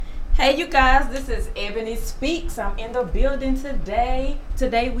Hey, you guys, this is Ebony Speaks. I'm in the building today.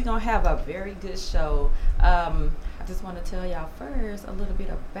 Today, we're going to have a very good show. I just want to tell y'all first a little bit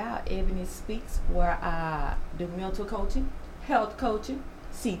about Ebony Speaks, where I do mental coaching, health coaching,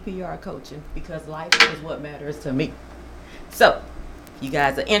 CPR coaching, because life is what matters to me. So, if you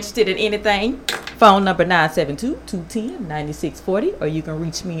guys are interested in anything, phone number 972-210-9640, or you can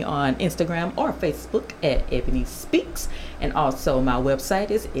reach me on Instagram or Facebook at Ebony Speaks. And also my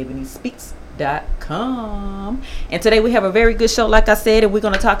website is ebonyspeaks.com. And today we have a very good show, like I said, and we're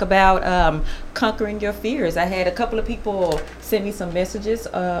going to talk about conquering your fears. I had a couple of people send me some messages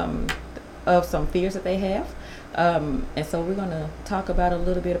of some fears that they have. And so we're going to talk about a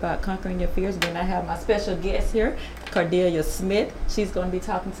little bit about conquering your fears. Then I have my special guest here, Cordelia Smith. She's going to be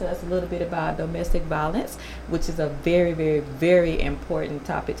talking to us a little bit about domestic violence, which is a very, very, very important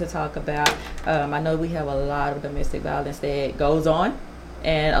topic to talk about. I know we have a lot of domestic violence that goes on,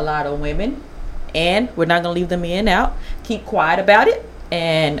 and a lot of women, and we're not going to leave the men out. Keep quiet about it,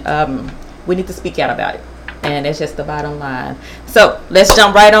 and we need to speak out about it. And that's just the bottom line. So let's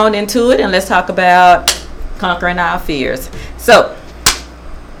jump right on into it, and let's talk about conquering our fears. So,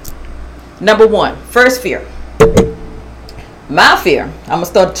 number one, first fear. My fear. I'm going to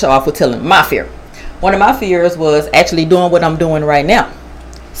start the show off with telling my fear. One of my fears was actually doing what I'm doing right now.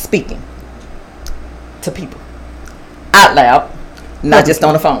 Speaking to people. Out loud. Not just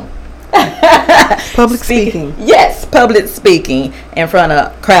on the phone. Public speaking. Yes, public speaking in front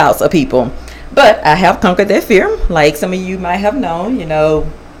of crowds of people. But I have conquered that fear. Like some of you might have known,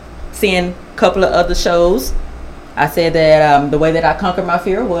 seeing a couple of other shows. I said that the way that I conquered my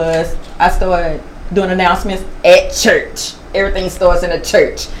fear was I started doing announcements at church. Everything starts in a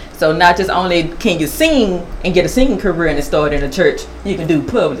church. So not just only can you sing and get a singing career and start in a church, you can do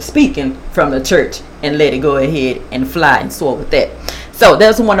public speaking from the church and let it go ahead and fly and soar with that. So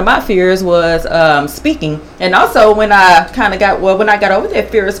that's one of my fears was speaking. And also when I got over that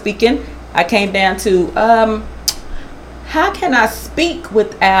fear of speaking, I came down to how can I speak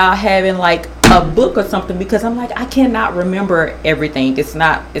without having like a book or something, because I'm like, I cannot remember everything. It's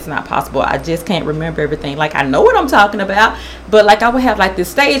not possible. I just can't remember everything. Like, I know what I'm talking about, but like I would have like this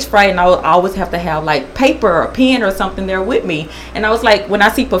stage fright, and I would always have to have like paper or pen or something there with me. And I was like, when I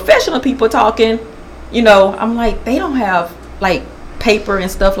see professional people talking, I'm like, they don't have like paper and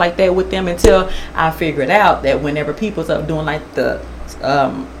stuff like that with them, until I figured out that whenever people's up doing like the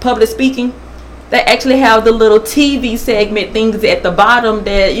public speaking, they actually have the little TV segment things at the bottom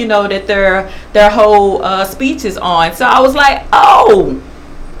that that their whole speech is on. So I was like, oh,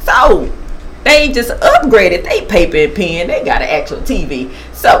 so they just upgraded they paper and pen. They got an actual TV.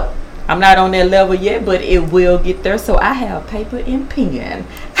 So I'm not on that level yet, but it will get there. So I have paper and pen.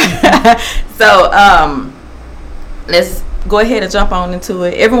 So let's go ahead and jump on into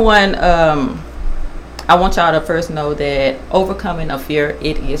it. Everyone, I want y'all to first know that overcoming a fear,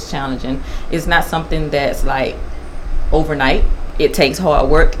 it is challenging. It's not something that's like overnight. It takes hard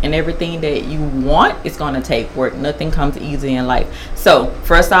work, and everything that you want is going to take work. Nothing comes easy in life. So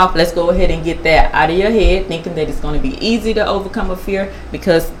first off, let's go ahead and get that out of your head, thinking that it's going to be easy to overcome a fear,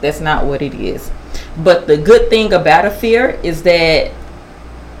 because that's not what it is. But the good thing about a fear is that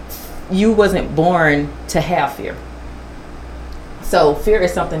you wasn't born to have fear. So fear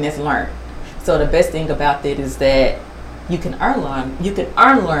is something that's learned. So the best thing about that is that you can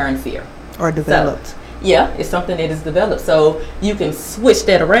unlearn fear. Or developed. So, yeah, it's something that is developed. So you can switch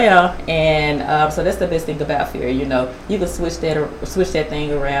that around, and so that's the best thing about fear. You can switch that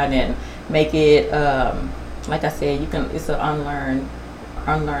thing around and make it like I said, it's an unlearn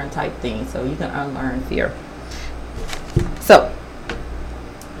type thing. So you can unlearn fear. So,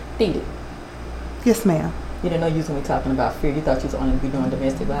 Dee. Yes, ma'am. You didn't know you was going to be talking about fear. You thought you was only be doing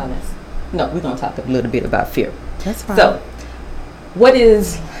domestic violence. No, we're going to talk a little bit about fear. That's fine. So, what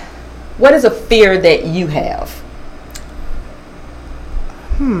is a fear that you have?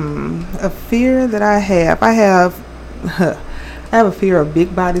 A fear that I have. I have a fear of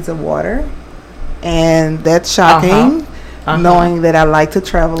big bodies of water, and that's shocking. Knowing that I like to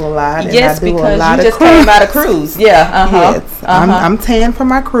travel a lot, and yes, I do because a lot you of just came out of cruise. Yeah. Yes, I'm tan for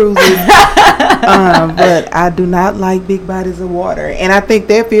my cruises, but I do not like big bodies of water, and I think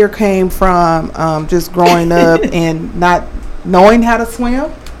that fear came from just growing up and not knowing how to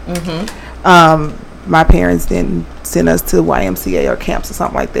swim. My parents didn't send us to YMCA or camps or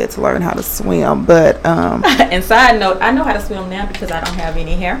something like that to learn how to swim, but and side note, I know how to swim now because I don't have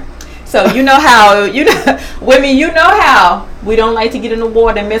any hair. So women, how we don't like to get in the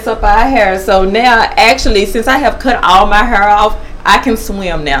water and mess up our hair. So now, actually, since I have cut all my hair off, I can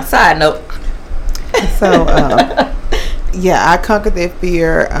swim now. Side note. So Yeah, I conquered that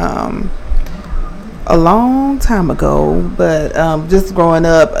fear a long time ago, but just growing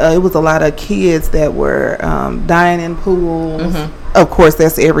up, it was a lot of kids that were dying in pools. Of course,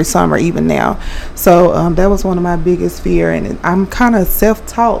 that's every summer, even now. So that was one of my biggest fear, and I'm kind of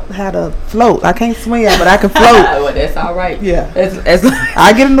self-taught how to float. I can't swim, but I can float. Well, that's all right. Yeah, It's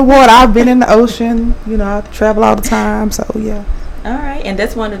I get in the water. I've been in the ocean. You know, I travel all the time. So yeah. all right, and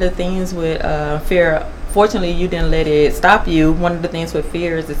that's one of the things with fear. Fortunately, you didn't let it stop you. One of the things with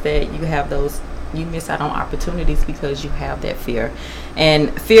fears is that you miss out on opportunities because you have that fear.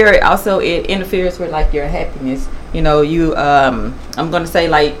 And fear also, it interferes with like your happiness. You know, I'm going to say,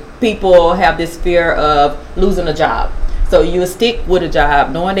 like, people have this fear of losing a job. So you stick with a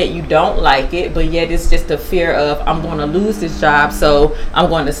job knowing that you don't like it, but yet it's just a fear of, I'm going to lose this job, so I'm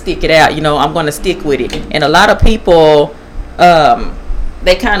going to stick it out. You know, I'm going to stick with it. And a lot of people,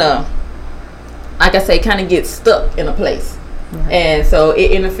 they kind of, like I say, kind of get stuck in a place. Right. And so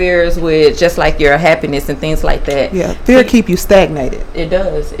it interferes with just like your happiness and things like that. Yeah, fear keep you stagnated. It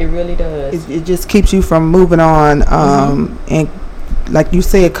does. It really does. It just keeps you from moving on, and like you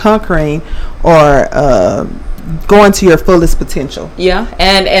said, conquering or going to your fullest potential. Yeah,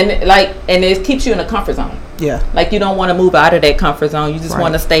 and it keeps you in a comfort zone. Yeah, like you don't want to move out of that comfort zone. You just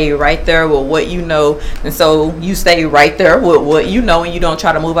want to stay right there with what you know, and so you stay right there with what you know, and you don't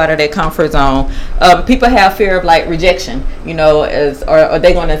try to move out of that comfort zone. People have fear of like rejection, you know, are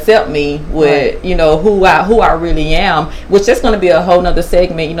they going to accept me with you know who I really am, which that's going to be a whole nother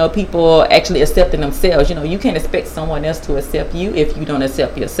segment. You know, people actually accepting themselves. You know, you can't expect someone else to accept you if you don't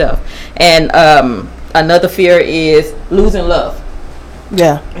accept yourself. And another fear is losing love.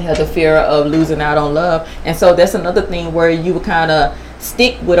 Yeah, you have the fear of losing out on love, and so that's another thing where you kind of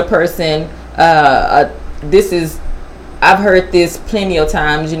stick with a person. I've heard this plenty of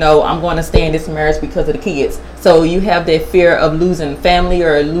times. You know, I'm going to stay in this marriage because of the kids. So you have that fear of losing family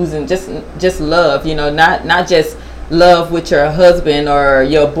or losing just love. You know, not just love with your husband or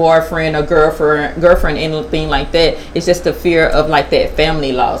your boyfriend or girlfriend, anything like that. It's just the fear of like that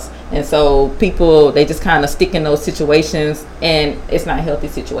family loss. And so people, they just kind of stick in those situations, and it's not healthy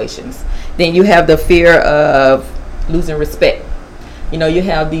situations. Then you have the fear of losing respect. You know, you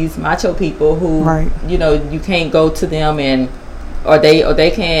have these macho people who, you know, you can't go to them or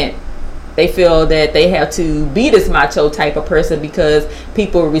they can't. They feel that they have to be this macho type of person because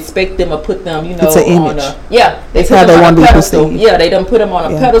people respect them or put them, you know, it's an on image. they put them on a pedestal. Yeah, they don't put them on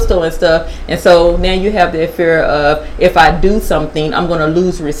a pedestal and stuff. And so now you have that fear of, if I do something, I'm going to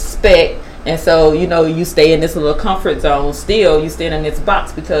lose respect. And so, you know, you stay in this little comfort zone still. You stay in this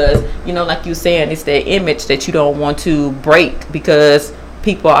box because, you know, like you're saying, it's that image that you don't want to break because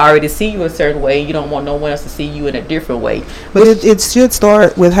people already see you a certain way. You don't want no one else to see you in a different way. But it should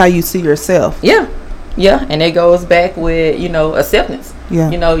start with how you see yourself. Yeah. And it goes back with, you know, acceptance. Yeah.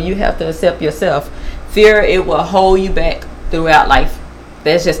 You know, you have to accept yourself. Fear, it will hold you back throughout life.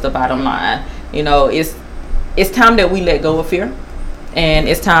 That's just the bottom line. You know, it's time that we let go of fear. And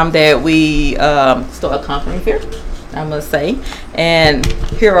it's time that we start conquering fear, I must say. And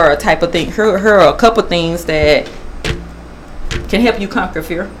here are a couple things that can help you conquer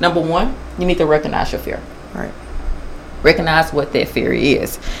fear. Number one, you need to recognize your fear. Right. Recognize what that fear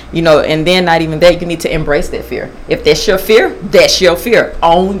is. You know, and then not even that, you need to embrace that fear. If that's your fear, that's your fear.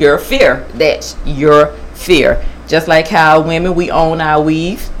 Own your fear. That's your fear. Just like how women, we own our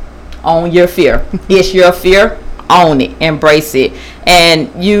weave. Own your fear. It's your fear. Own it. Embrace it. And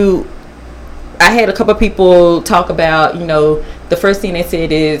I had a couple of people talk about, you know, the first thing they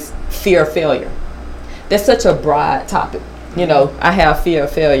said is fear of failure. That's such a broad topic. You know, I have fear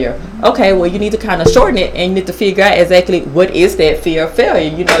of failure. Okay, well, you need to kind of shorten it, and you need to figure out exactly what is that fear of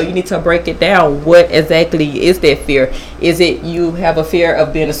failure. You know, you need to break it down. What exactly is that fear? Is it you have a fear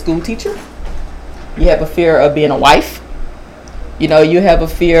of being a school teacher? You have a fear of being a wife? You know, you have a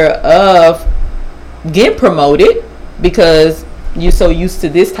fear of getting promoted because you're so used to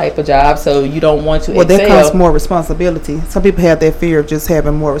this type of job, so you don't want to excel. That comes more responsibility. Some people have that fear of just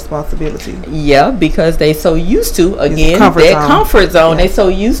having more responsibility. Yeah, because they so used to, again, comfort zone. Yeah. They so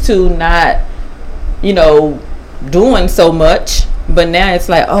used to not, you know, doing so much. But now it's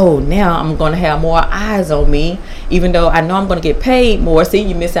like, oh, now I'm going to have more eyes on me, even though I know I'm going to get paid more. See,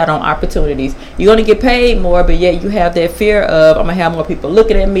 you miss out on opportunities. You're going to get paid more, but yet you have that fear of, I'm going to have more people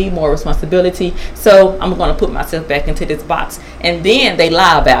looking at me, more responsibility. So I'm going to put myself back into this box. And then they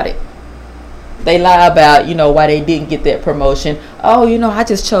lie about it. They lie about, you know, why they didn't get that promotion. Oh, you know, I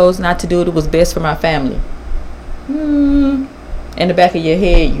just chose not to do it. It was best for my family. In the back of your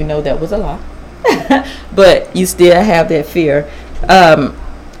head, you know that was a lie. But you still have that fear.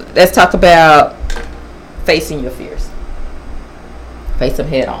 Let's talk about facing your fears. face them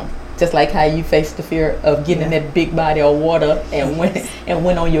head on. Just like how you face the fear of getting in that big body of water and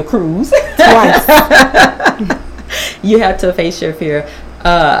went on your cruise. Twice. You have to face your fear.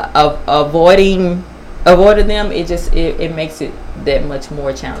 Of avoiding them, it makes it that much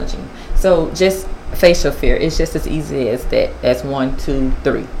more challenging. So just face your fear. It's just as easy as that. As 1, 2,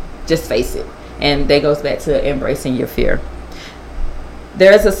 3. Just face it. And that goes back to embracing your fear.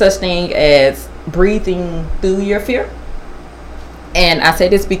 There's a such thing as breathing through your fear. And I say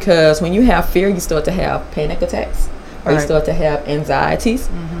this because when you have fear, you start to have panic attacks, or you start to have anxieties.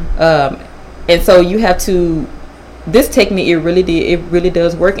 And so you have to, this technique, it really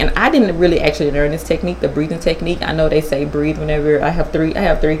does work. And I didn't really actually learn this technique, the breathing technique. I know they say breathe whenever. I have three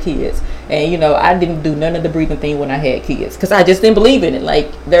kids, and I didn't do none of the breathing thing when I had kids, because I just didn't believe in it. Like,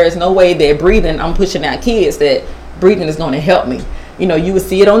 there is no way that breathing, I'm pushing out kids, that breathing is going to help me. You would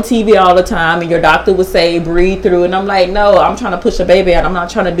see it on TV all the time, and your doctor would say breathe through, and I'm like, no, I'm trying to push a baby out. I'm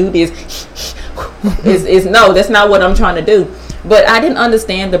not trying to do this. No, that's not what I'm trying to do. But I didn't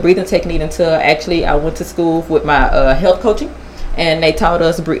understand the breathing technique until actually I went to school with my health coaching, and they taught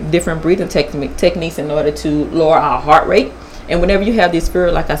us different breathing techniques in order to lower our heart rate. And whenever you have this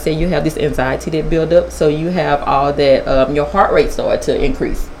fear, like I said, you have this anxiety that build up, so you have all that, your heart rate started to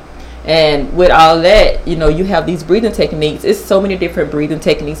increase. And with all that, you have these breathing techniques. It's so many different breathing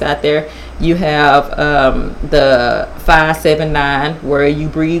techniques out there. You have the 5-7-9, where you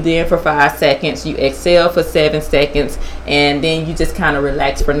breathe in for 5 seconds, you exhale for 7 seconds, and then you just kind of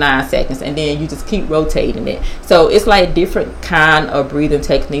relax for 9 seconds, and then you just keep rotating it. So it's like different kind of breathing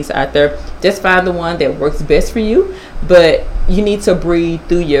techniques out there. Just find the one that works best for you, but you need to breathe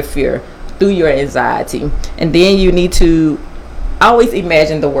through your fear, through your anxiety, and then you need to always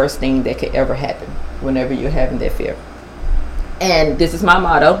imagine the worst thing that could ever happen whenever you're having that fear. And this is my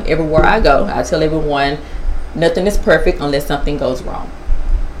motto. Everywhere I go, I tell everyone, nothing is perfect unless something goes wrong.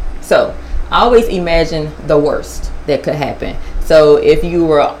 So I always imagine the worst that could happen. So if you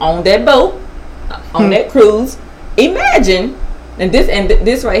were on that boat, on that cruise, imagine. And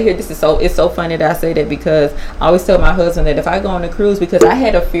this right here, it's so funny that I say that, because I always tell my husband that if I go on a cruise, because I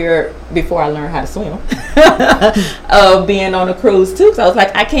had a fear before I learned how to swim of being on a cruise too. So I was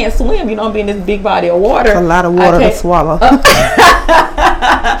like, I can't swim, I'm in this big body of water. It's a lot of water to swallow. And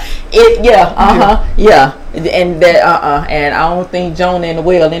that and I don't think Jonah and the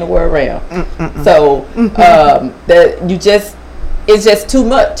whale anywhere around. So it's just too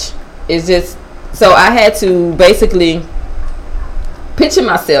much. It's just, so I had to basically picture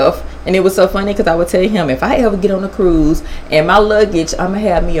myself. And it was so funny, because I would tell him, if I ever get on a cruise and my luggage, I'm going to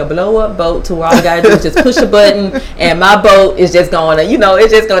have me a blow-up boat to where all I got to do is just push a button, and my boat is just going to,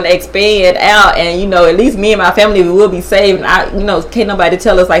 it's just going to expand out. And, at least me and my family, we will be saved. And can't nobody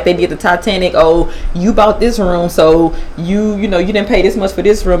tell us like they did the Titanic, oh, you bought this room, so you didn't pay this much for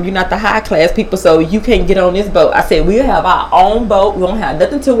this room. You're not the high-class people, so you can't get on this boat. I said, we'll have our own boat. We don't have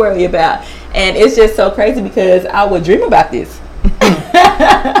nothing to worry about. And it's just so crazy, because I would dream about this.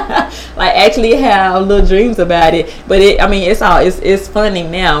 Like, actually have little dreams about it, but it's funny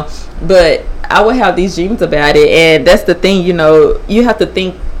now, but I would have these dreams about it. And that's the thing, you have to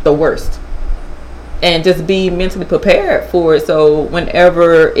think the worst and just be mentally prepared for it, so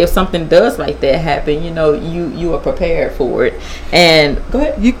if something does like that happen, you are prepared for it. And go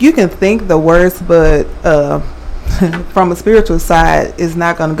ahead. You can think the worst, but from a spiritual side, is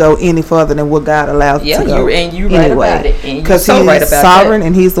not going to go any further than what God allows it to go. You're right about it. Because He's sovereign,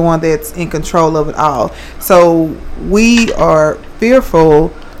 and He's the one that's in control of it all. So we are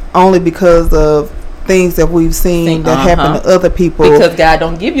fearful only because of things that we've seen that happen to other people. Because God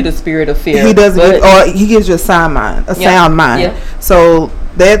don't give you the spirit of fear. He doesn't, or He gives you a sound mind. Yeah. So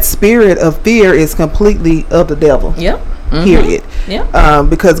that spirit of fear is completely of the devil. Yeah. Period. Yeah.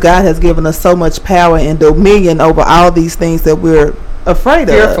 Because God has given us so much power and dominion over all these things that we're afraid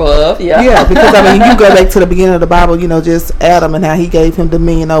of. Fearful of. Yeah. Because you go back to the beginning of the Bible, just Adam and how he gave him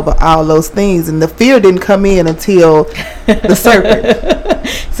dominion over all those things, and the fear didn't come in until the serpent.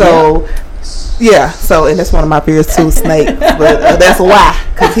 So. Yeah, and that's one of my fears too, snakes. But that's why,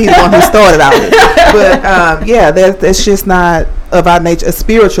 because he's the one who started all this. But that's just not of our nature. As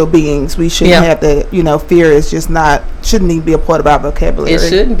spiritual beings, we shouldn't have that. Fear is just shouldn't even be a part of our vocabulary. It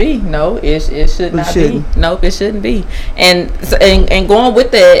shouldn't be. No, it should not be. Nope, it shouldn't be. And going with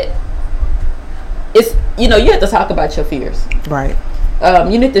that, it's you have to talk about your fears. Right.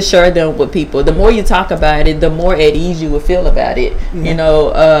 You need to share them with people. The more you talk about it, the more at ease you will feel about it.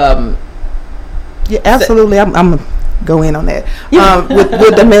 Yeah. Yeah, absolutely. I'm going to go in on that.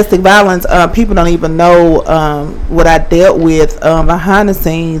 With domestic violence, people don't even know what I dealt with behind the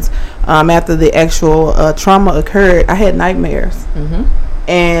scenes after the actual trauma occurred, I had nightmares. Mm-hmm.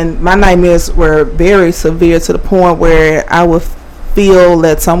 And my nightmares were very severe to the point where I would feel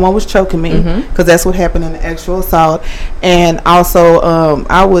that someone was choking me, because that's what happened in the actual assault. And also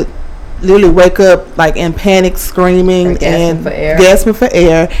I would literally wake up like in panic, screaming and gasping for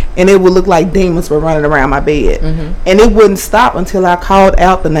air, and it would look like demons were running around my bed. And it wouldn't stop until I called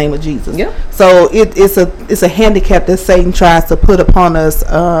out the name of Jesus. So it's a handicap that Satan tries to put upon us,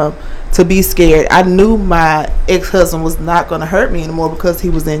 to be scared. I knew my ex-husband was not going to hurt me anymore because he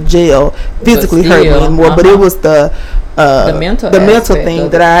was in jail, physically hurt me anymore, but it was the mental thing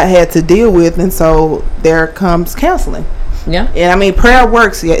that I had to deal with. And so there comes counseling. And I mean, prayer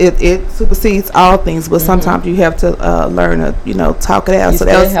works. It supersedes all things, but sometimes you have to learn to talk it out. You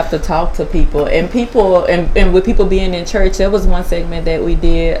still have to talk to people, and with people being in church. There was one segment that we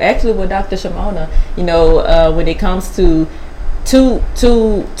did actually with Dr. Shimona. When it comes to two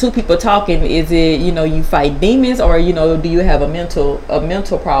people talking, is it you fight demons, or do you have a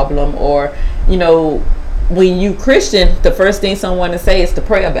mental problem, or when you Christian, the first thing someone to say is to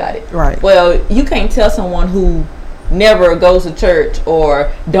pray about it. Right. Well, you can't tell someone who never goes to church or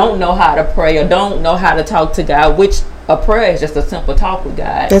don't know how to pray or don't know how to talk to God, which a prayer is just a simple talk with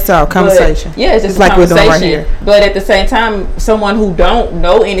God. That's our conversation. It's just like conversation. We're doing right here. But at the same time, someone who don't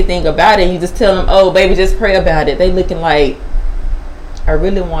know anything about it, you just tell them, "Oh, baby, just pray about it." They looking like, I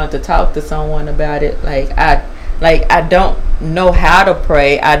really want to talk to someone about it. I don't know how to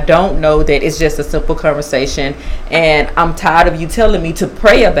pray. I don't know that it's just a simple conversation, and I'm tired of you telling me to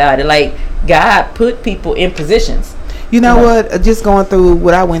pray about it. Like, God put people in positions. You know what? Just going through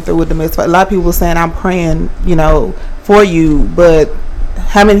what I went through with the mitzvah, a lot of people saying I'm praying, for you, but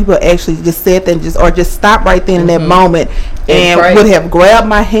how many people actually just said that or just stopped right then in that moment and would have grabbed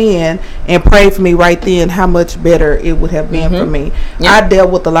my hand and prayed for me right then? How much better it would have been for me. I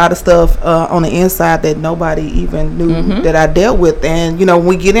dealt with a lot of stuff on the inside that nobody even knew that I dealt with. And when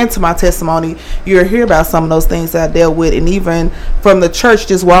we get into my testimony, you'll hear about some of those things that I dealt with. And even from the church,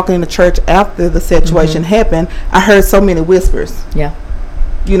 just walking in the church after the situation happened, I heard so many whispers.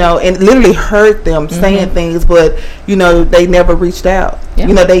 And literally heard them saying things, but they never reached out.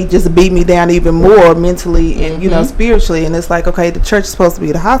 They just beat me down even more mentally and spiritually. And it's like, okay, the church is supposed to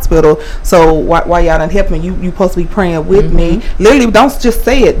be the hospital, so why y'all not helping me? You supposed to be praying with me. Literally, don't just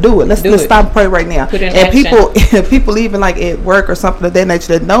say it, do it. Let's stop and pray right now. And people even like at work or something of that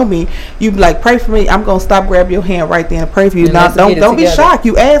nature that know me, you be like, pray for me. I'm gonna stop, grab your hand right then and pray for you. Now don't be shocked.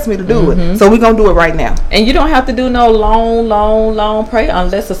 You asked me to do it, so we're gonna do it right now. And you don't have to do no long prayer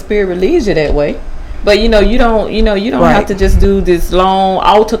unless the Spirit leads you that way. But you don't have to just do this long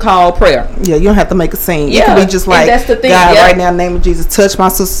altar call prayer. You don't have to make a scene. You can be just like, that's the thing. God, right now in the name of Jesus, touch my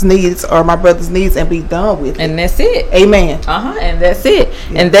sister's needs or my brother's needs and be done with it. And that's it. Amen. And that's it.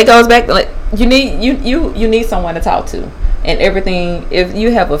 And that goes back to, like, you need someone to talk to. And everything, if you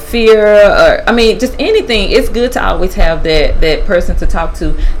have a fear or just anything, it's good to always have that person to talk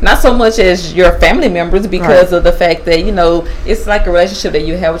to. Not so much as your family members, because of the fact that it's like a relationship that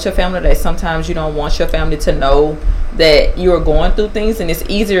you have with your family, that sometimes you don't want your family to know that you're going through things, and it's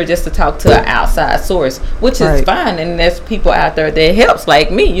easier just to talk to an outside source, which is fine. And there's people out there that helps, like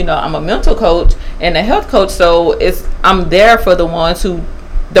me. I'm a mental coach and a health coach, so I'm there for the ones who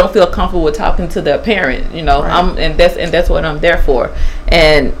don't feel comfortable with talking to their parent, and that's what I'm there for.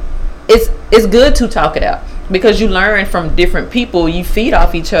 And it's good to talk it out, because you learn from different people. You feed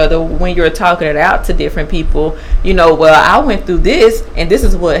off each other when you're talking it out to different people. Well, I went through this, and this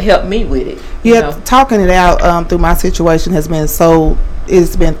is what helped me with it. Talking it out through my situation has been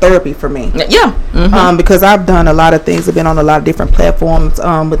it's been therapy for me. Because I've done a lot of things. I've been on a lot of different platforms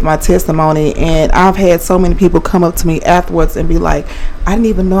with my testimony, and I've had so many people come up to me afterwards and be like, I didn't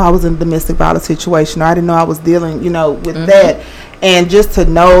even know I was in a domestic violence situation, or I didn't know I was dealing with that. And just to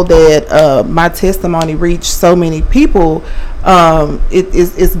know that my testimony reached so many people,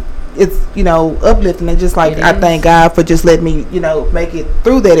 it's uplifting. And just like, I thank God for just letting me make it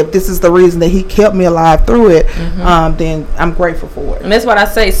through that. If this is the reason that He kept me alive through it, then I'm grateful for it. And that's what I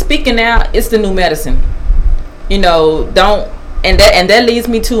say, speaking out is the new medicine. And that leads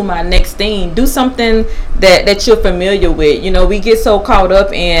me to my next thing. Do something that you're familiar with. We get so caught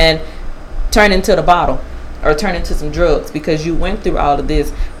up in turning to the bottle or turn into some drugs because you went through all of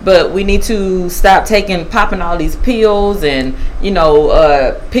this. But we need to stop popping all these pills and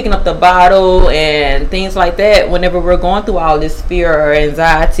picking up the bottle and things like that whenever we're going through all this fear or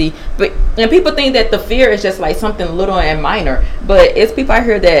anxiety. And people think that the fear is just like something little and minor, but it's people out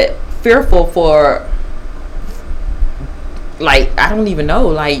here that fearful for, like, I don't even know,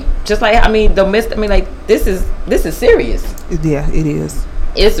 like, just like, this is serious. Yeah, it is.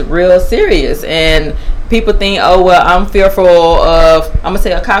 it's real serious. And people think, oh well, I'm fearful of, I'm gonna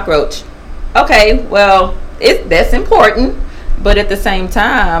say, a cockroach. Okay, well, that's important, but at the same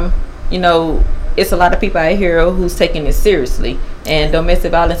time, you know, it's a lot of people out here who's taking it seriously, and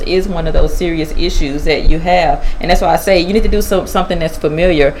domestic violence is one of those serious issues that you have. And that's why I say you need to do something that's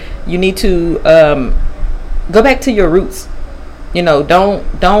familiar. You need to go back to your roots. You know,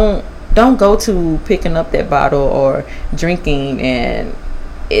 don't go to picking up that bottle or drinking, and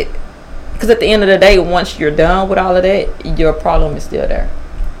it, because at the end of the day, once you're done with all of that, your problem is still there.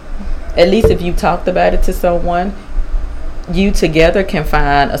 At least if you talked about it to someone, you together can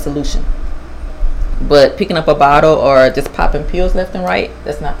find a solution. But picking up a bottle or just popping pills left and right,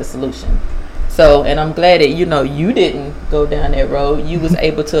 that's not the solution. So, and I'm glad that, you know, you didn't go down that road. You was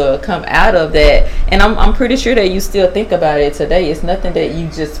able to come out of that. And I'm pretty sure that you still think about it today. It's nothing that you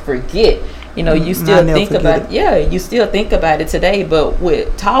just forget. You know, you still think about it. Yeah, you still think about it today. But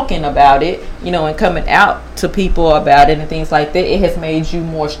with talking about it, you know, and coming out to people about it and things like that, it has made you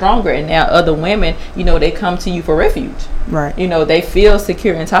more stronger. And now other women, you know, they come to you for refuge. Right. You know, they feel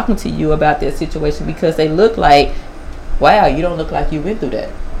secure in talking to you about their situation because they look like, wow, you don't look like you've been through that.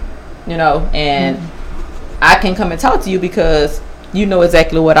 You know, and I can come and talk to you because you know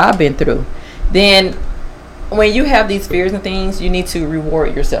exactly what I've been through. Then when you have these fears and things, you need to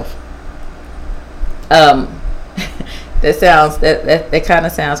reward yourself. That kind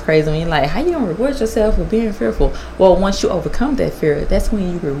of sounds crazy when you're like, how you gonna reward yourself for being fearful? Well, once you overcome that fear, that's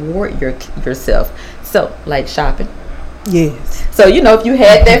when you reward yourself. So, like shopping. Yes. So, you know, if you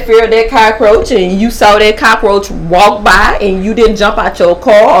had that fear of that cockroach and you saw that cockroach walk by and you didn't jump out your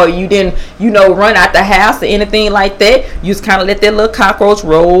car or you didn't, you know, run out the house or anything like that, you just kind of let that little cockroach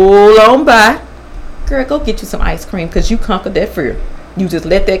roll on by. Girl, go get you some ice cream because you conquered that fear. You just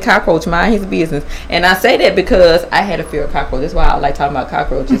let that cockroach mind his business. And I say that because I had a fear of cockroaches. That's why I like talking about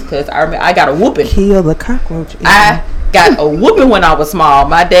cockroaches, because I remember I got a whooping. Kill the cockroach. I got a whooping when I was small.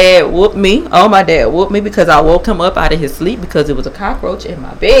 My dad whooped me. Oh, my dad whooped me because I woke him up out of his sleep because it was a cockroach in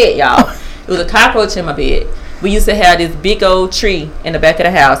my bed, y'all. It was a cockroach in my bed. We used to have this big old tree in the back of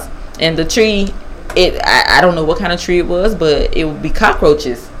the house. And the tree, I don't know what kind of tree it was, but it would be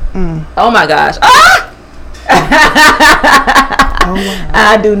cockroaches. Oh, my gosh. Ah! Oh, wow.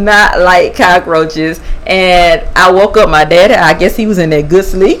 I do not like cockroaches. And I woke up my dad. I guess he was in that good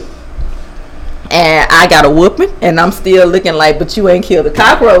sleep. And I got a whooping. And I'm still looking like, but you ain't killed the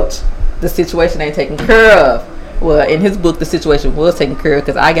cockroach. The situation ain't taken care of. Well, in his book, the situation was taken care of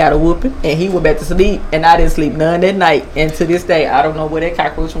because I got a whooping. And he went back to sleep. And I didn't sleep none that night. And to this day, I don't know where that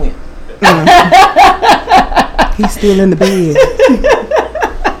cockroach went. He's still in the bed.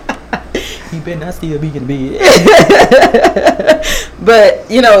 He better not still be in bed. But,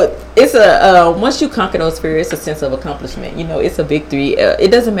 you know, it's once you conquer those fears, it's a sense of accomplishment. You know, it's a victory.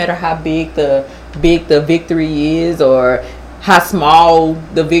 It doesn't matter how big the victory is or how small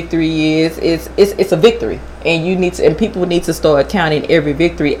the victory is. It's a victory, and people need to start counting every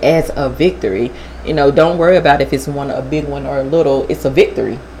victory as a victory. You know, don't worry about if it's a big one or a little. It's a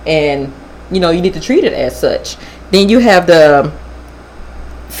victory, and you know, you need to treat it as such. Then you have the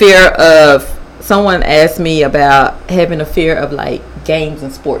fear of, someone asked me about having a fear of like games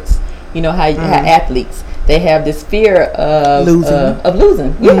and sports. You know how athletes, they have this fear of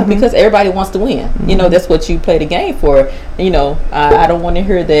losing. Yeah, because everybody wants to win. You know, that's what you play the game for. You know, I don't want to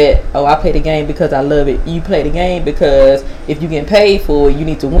hear that, oh, I play the game because I love it. You play the game because if you get paid for it, you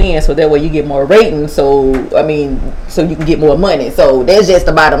need to win, so that way you get more ratings. So you can get more money. So that's just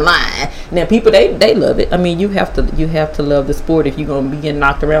the bottom line. Now people, they love it. I mean, you have to love the sport. If you're gonna be getting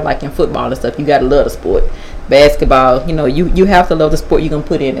knocked around like in football and stuff, you gotta love the sport. Basketball, you know, you have to love the sport you're gonna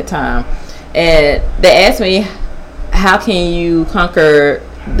put in the time. And they asked me, how can you conquer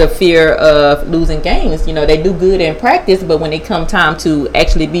the fear of losing games? You know, they do good in practice, but when it come time to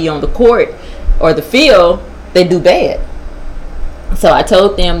actually be on the court or the field, they do bad. So I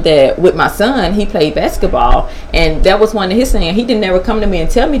told them that with my son, he played basketball, and that was one of his things. He didn't ever come to me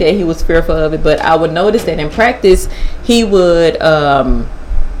and tell me that he was fearful of it, but I would notice that in practice, he would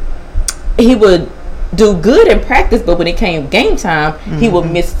do good in practice, but when it came game time, he would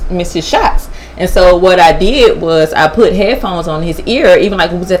miss his shots. And so what I did was I put headphones on his ear, even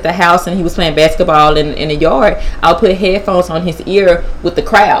like it was at the house and he was playing basketball in the yard. I'll put headphones on his ear with the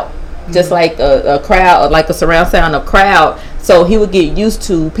crowd, just like a crowd, like a surround sound of crowd. So he would get used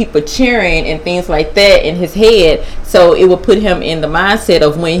to people cheering and things like that in his head. So it would put him in the mindset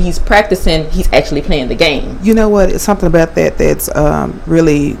of when he's practicing, he's actually playing the game. You know what? It's something about that's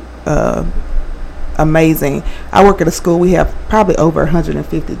really amazing. I work at a school. We have probably over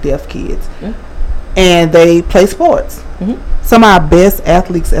 150 deaf kids. and they play sports. Some of our best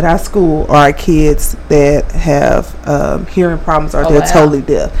athletes at our school are kids that have hearing problems or they're totally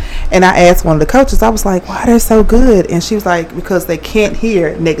deaf. And I asked one of the coaches, I was like, why they're so good? And she was like, because they can't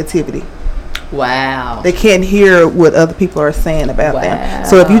hear negativity. Wow. They can't hear what other people are saying about them.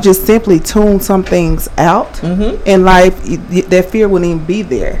 So if you just simply tune some things out in life, that fear wouldn't even be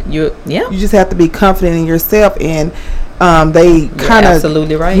there. You just have to be confident in yourself, and they kind of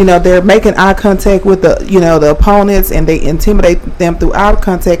absolutely right. You know, they're making eye contact with the opponents, and they intimidate them through eye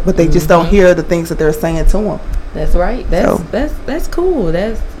contact, but they just don't hear the things that they're saying to them. That's right. That's cool.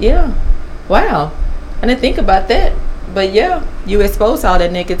 Wow. I didn't think about that. But yeah, you expose all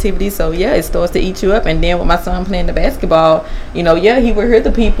that negativity, so yeah, it starts to eat you up. And then with my son playing the basketball, he would hear the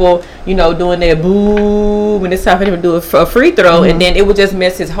people, doing their boo when it's time for him to do a free throw, and then it would just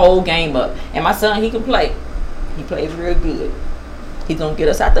mess his whole game up. And my son, he can play. He plays real good. He's gonna get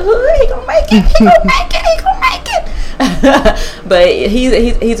us out the hood. He gonna make it. He gonna make it. But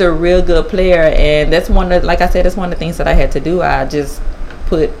he's a real good player, and that's one of, like I said, that's one of the things that I had to do. I just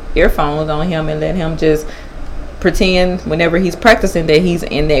put earphones on him and let him just pretend whenever he's practicing that he's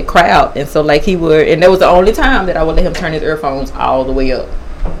in that crowd. And so like and that was the only time that I would let him turn his earphones all the way up.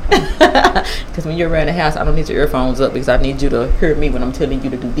 Because when you're around the house, I don't need your earphones up, because I need you to hear me when I'm telling you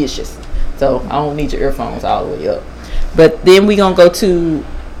to do dishes. So I don't need your earphones all the way up. But then we're gonna go to,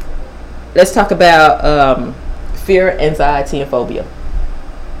 let's talk about fear, anxiety, and phobia.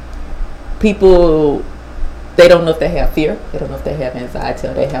 People, they don't know if they have fear, they don't know if they have anxiety,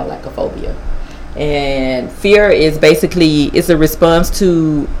 or they have like a phobia. And fear is basically, it's a response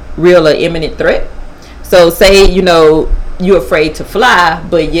to real or imminent threat. So say you're afraid to fly,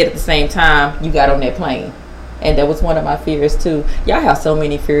 but yet at the same time you got on that plane. And that was one of my fears too. Y'all have so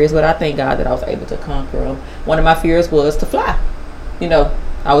many fears, but I thank God that I was able to conquer them. One of my fears was to fly.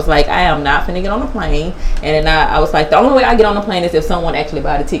 I was like, I am not finna get on a plane. And then I was like, the only way I get on a plane is if someone actually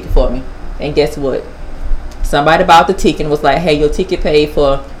buy the ticket for me. And guess what? Somebody bought the ticket and was like, hey, your ticket paid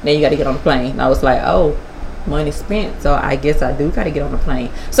for, now you got to get on the plane. And I was like, oh, money spent, so I guess I do got to get on the plane.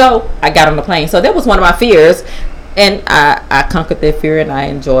 So I got on the plane. So that was one of my fears, and I conquered that fear, and I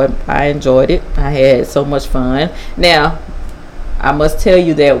enjoyed it. I had so much fun. Now, I must tell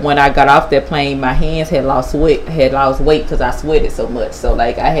you that when I got off that plane, my hands had lost weight because I sweated so much. So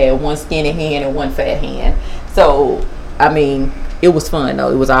like I had one skinny hand and one fat hand. So I mean, it was fun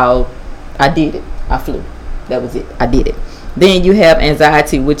though. It was all, I did it. I flew. That was it. I did it. Then you have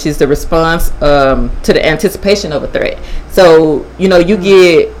anxiety, which is the response to the anticipation of a threat. So, you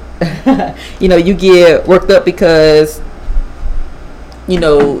get, you get worked up because,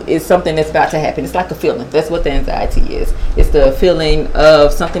 it's something that's about to happen. It's like a feeling. That's what the anxiety is. It's the feeling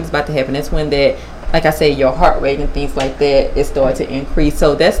of something's about to happen. That's when that, like I say, your heart rate and things like that, it starts to increase.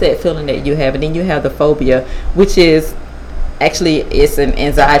 So that's that feeling that you have. And then you have the phobia, which is actually, it's an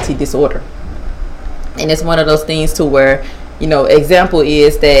anxiety disorder. And it's one of those things to where, example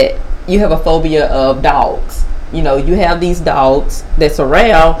is that you have a phobia of dogs. You have these dogs that's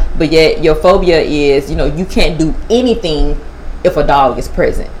around, but yet your phobia is, you can't do anything if a dog is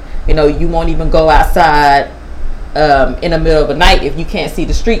present. You won't even go outside in the middle of the night if you can't see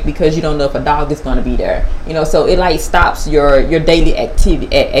the street, because you don't know if a dog is going to be there. So it like stops your daily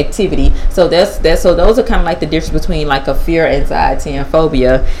activity. So so those are kind of like the difference between like a fear, anxiety, and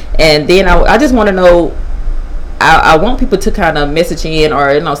phobia. And then I just want to know, I want people to kind of message in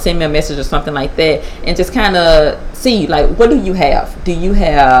or send me a message or something like that, and just kind of see, like, what do you have? Do you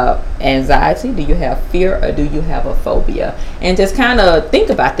have anxiety? Do you have fear? Or do you have a phobia? And just kind of think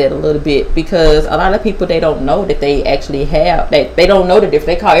about that a little bit, because a lot of people, they don't know that they actually have, they don't know the difference.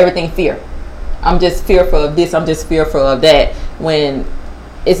 They call everything fear. I'm just fearful of this, I'm just fearful of that, when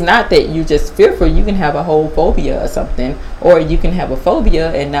it's not that you just fearful. You can have a whole phobia or something, or you can have a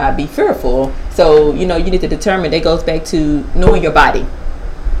phobia and not be fearful. So you need to determine. That goes back to knowing your body,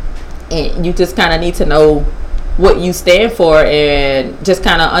 and you just kind of need to know what you stand for, and just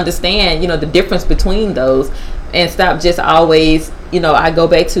kind of understand the difference between those, and stop just always I go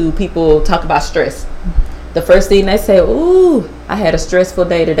back to people talk about stress. The first thing they say, ooh, I had a stressful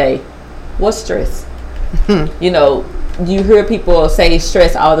day today. What stress? You hear people say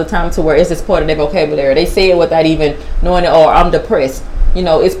stress all the time, to where it's just part of their vocabulary. They say it without even knowing it. Or I'm depressed.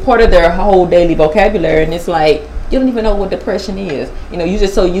 It's part of their whole daily vocabulary, and it's like, you don't even know what depression is. You're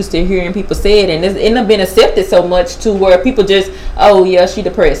just so used to hearing people say it, and it's been accepted so much to where people just, oh yeah, she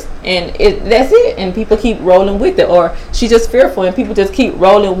depressed, and that's it, and people keep rolling with it. Or she just fearful, and people just keep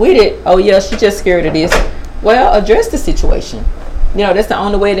rolling with it. Oh yeah, she just scared of this. Well, address the situation. That's the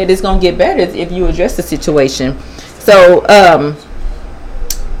only way that it's gonna get better, is if you address the situation. So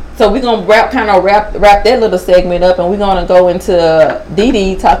So we're gonna wrap that little segment up, and we're gonna go into Dee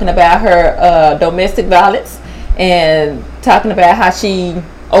Dee talking about her domestic violence and talking about how she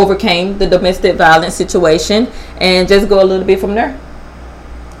overcame the domestic violence situation, and just go a little bit from there.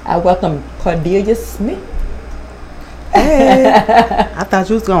 I welcome Cordelia Smith. Hey, I thought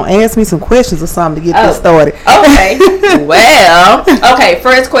you was gonna ask me some questions or something to get this started. Okay. Well, okay.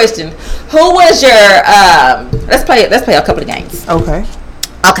 First question: who was your? Let's play a couple of games. Okay.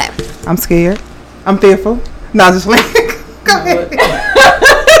 Okay. I'm scared. I'm fearful. No, just like. Go ahead.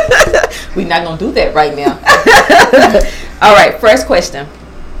 We're not gonna do that right now. All right. First question: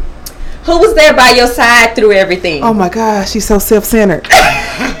 who was there by your side through everything? Oh my gosh, she's so self-centered.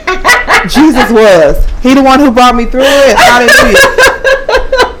 Jesus was. He the one who brought me through it. Hallelujah.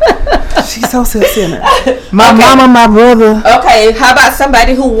 She's so self-centered. My mama, my brother. Okay, how about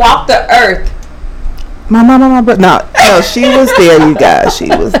somebody who walked the earth? My mama, my brother. No, she was there, you guys. She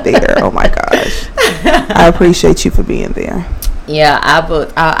was there. Oh my gosh. I appreciate you for being there. Yeah, I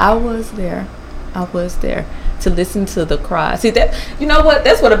was there. I was there to listen to the cry. See that? You know what?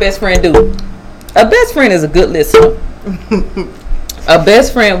 That's what a best friend do. A best friend is a good listener. A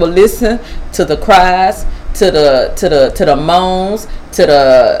best friend will listen to the cries, to the moans, to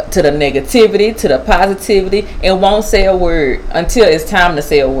the negativity, to the positivity, and won't say a word until it's time to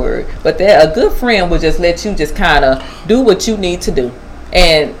say a word. But a good friend will just let you just kind of do what you need to do.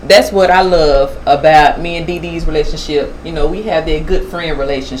 And that's what I love about me and Dee Dee's relationship. You know, we have that good friend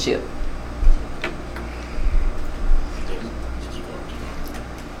relationship.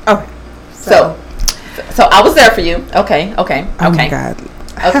 Okay. So I was there for you. Okay. Oh my God.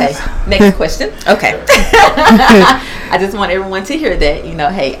 Okay. Next question. Okay. I just want everyone to hear that. You know,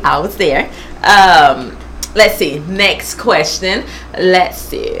 hey, I was there. Let's see. Next question. Let's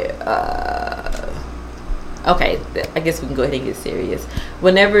see. Okay. I guess we can go ahead and get serious.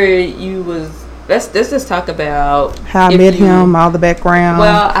 Whenever you was, let's just talk about how I met him, all the background.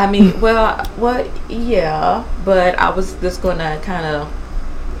 Well, I mean, yeah, but I was just gonna kind of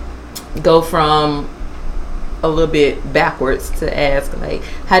go from a little bit backwards to ask, like,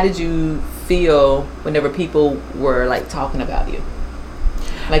 how did you feel whenever people were like talking about you?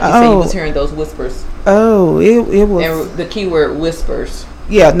 Like you said, you was hearing those whispers. Oh, it was. And the keyword whispers.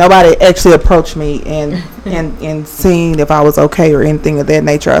 Yeah, nobody actually approached me and seeing if I was okay or anything of that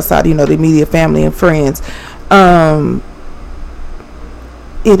nature outside, the immediate family and friends.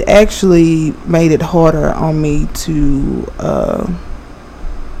 It actually made it harder on me to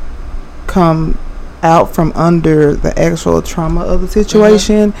come out from under the actual trauma of the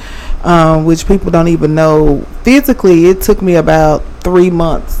situation, which people don't even know. Physically, it took me about 3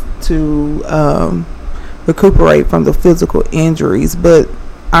 months to recuperate from the physical injuries, but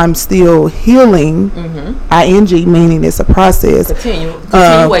I'm still healing. ING, meaning it's a process.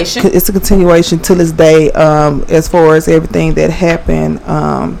 Continuation. It's a continuation to this day, as far as everything that happened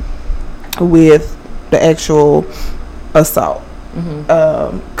with the actual assault.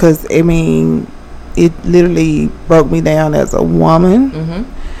 Because it literally broke me down as a woman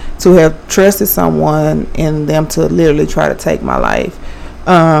to have trusted someone and them to literally try to take my life.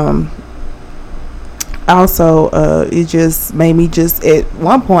 Also, it just made me at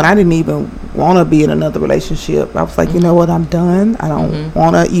one point, I didn't even want to be in another relationship. I was like, you know what, I'm done. I don't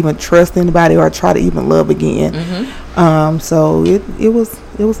want to even trust anybody or try to even love again. So it was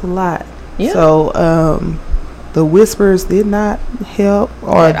a lot. Yeah. So the whispers did not help,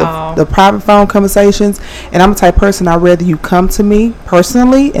 or the private phone conversations. And I'm the type of person, I'd rather you come to me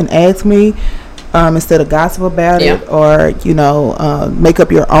personally and ask me instead of gossip about it, or make up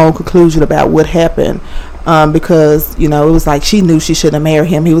your own conclusion about what happened, because it was like she knew she shouldn't have married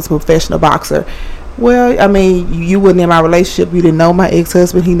him. He was a professional boxer. Well, I mean, you wasn't in my relationship. You didn't know my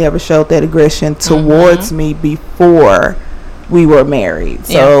ex-husband. He never showed that aggression towards me before we were married.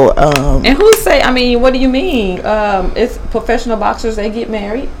 So and who say, what do you mean? It's professional boxers, they get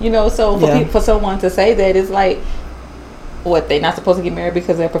married, so for someone to say that, it's like, what, they not supposed to get married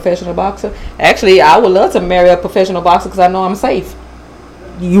because they're a professional boxer? Actually, I would love to marry a professional boxer because I know I'm safe.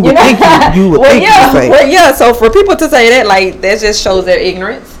 You would think you would think you're safe. Well, yeah, so for people to say that, like, that just shows their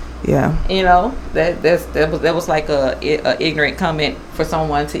ignorance. Yeah. That was like a ignorant comment for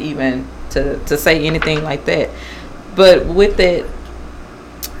someone to even to say anything like that. But with that,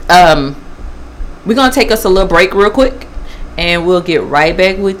 we're going to take us a little break real quick, and we'll get right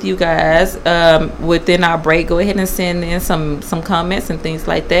back with you guys. Within our break, go ahead and send in some comments and things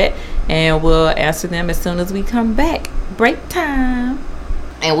like that, and we'll answer them as soon as we come back. Break time.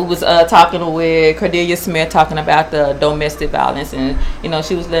 And we was talking with Cordelia Smith, talking about the domestic violence, and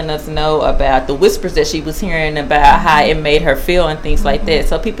she was letting us know about the whispers that she was hearing about how it made her feel and things like that.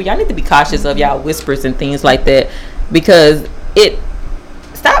 So people, y'all need to be cautious of y'all whispers and things like that, because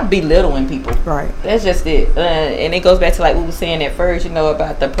stop belittling people. Right. That's just it. And it goes back to like we were saying at first,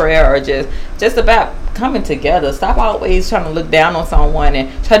 about the prayer, or just about coming together. Stop always trying to look down on someone and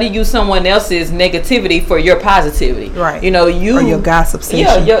try to use someone else's negativity for your positivity. Right. You or your gossip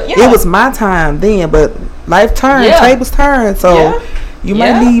session. Yeah. It was my time then, but life turned, tables turned. So you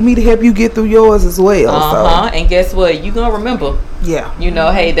might need me to help you get through yours as well. So. And guess what? You gonna remember. Yeah.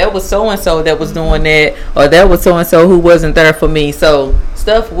 Hey, that was so and so that was doing that, or that was so and so who wasn't there for me. So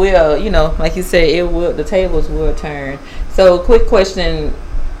stuff will, like you said, the tables will turn. So quick question.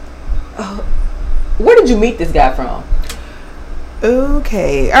 Where did you meet this guy from?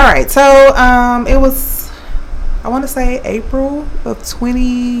 Okay. All right. So it was, I want to say April of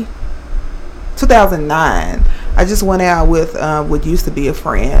 2009. I just went out with what used to be a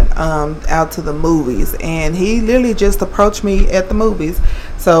friend out to the movies, and he literally just approached me at the movies.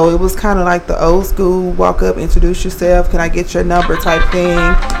 So it was kind of like the old school walk up, introduce yourself, can I get your number type thing.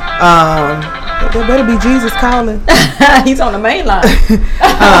 There better be Jesus calling. He's on the main line.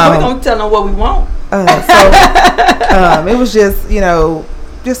 We're gonna tell him what we want. It was just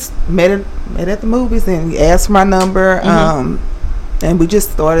just met at the movies, and he asked for my number. And we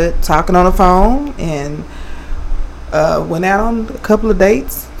just started talking on the phone, and went out on a couple of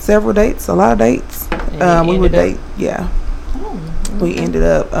dates, several dates, a lot of dates. We would date, We ended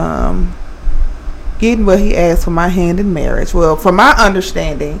up getting what he asked for my hand in marriage. Well, from my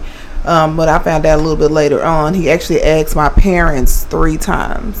understanding, but I found out a little bit later on, he actually asked my parents 3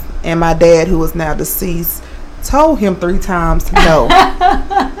 times, and my dad, who is now deceased, told him 3 times no.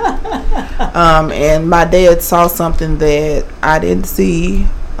 And my dad saw something that I didn't see.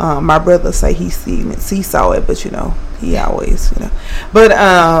 My brother say he saw it, but he always, But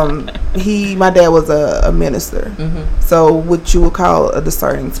my dad was a minister, so what you would call a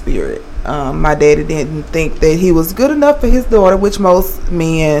discerning spirit. My daddy didn't think that he was good enough for his daughter, which most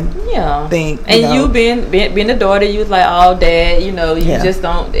men think. And you being a daughter, you was like, oh, dad, you just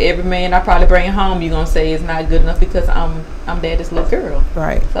don't. Every man I probably bring home, you gonna say is not good enough because I'm daddy's little girl,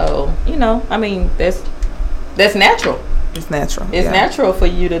 right? So I mean that's natural. It's natural. It's natural for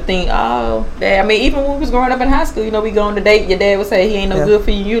you to think, oh, dad. I mean, even when we was growing up in high school, we go on a date. Your dad would say he ain't no good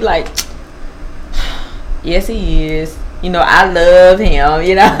for you. You like, yes, he is. I love him.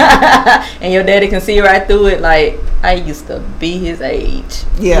 And your daddy can see right through it. Like, I used to be his age.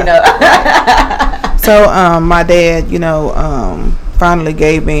 Yeah. So, my dad, finally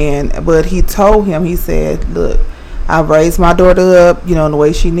gave in, but he told him. He said, "Look, I've raised my daughter up, in the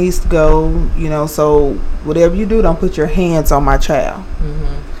way she needs to go, so whatever you do, don't put your hands on my child."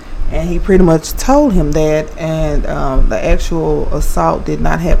 And he pretty much told him that, and the actual assault did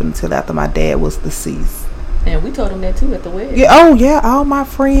not happen until after my dad was deceased. And we told him that too at the wedding. Yeah, all my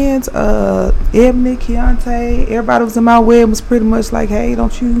friends, Ebony, Keontae, everybody was in my wedding was pretty much like, hey,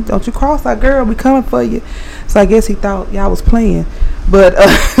 don't you cross our girl, we coming for you. So I guess he thought y'all was playing. But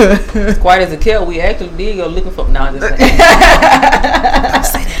as quiet as a kid, we actually did go looking for. No, just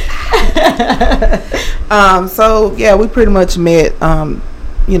so yeah, we pretty much met,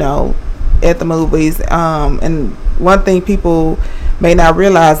 at the movies. And one thing people may not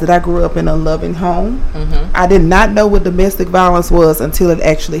realize that I grew up in a loving home. I did not know what domestic violence was until it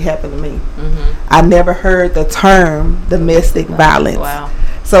actually happened to me. I never heard the term domestic violence. Wow.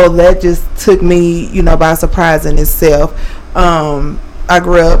 So that just took me, by surprise in itself. I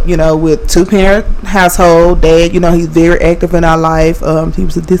grew up, with 2-parent household. Dad, he's very active in our life. He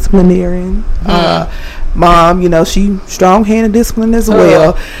was a disciplinarian. Mom, she strong-handed discipline as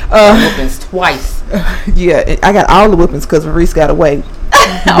well. Whippings twice. Yeah, I got all the whippings because Maurice got away. He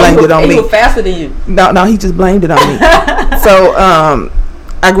blamed it on me. He was faster than you. No, he just blamed it on me. So,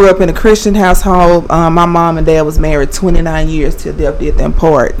 I grew up in a Christian household. My mom and dad was married 29 years till death did them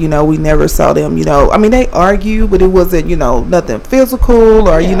part. We never saw them, I mean, they argued, but it wasn't, nothing physical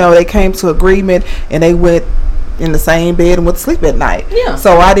or, they came to agreement and they went in the same bed and went to sleep at night. Yeah.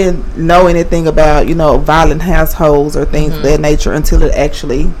 So I didn't know anything about, violent households or things of that nature until it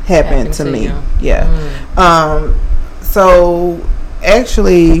actually happened to me. Yeah. So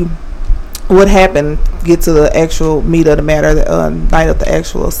actually, what happened, get to the actual meat of the matter, the night of the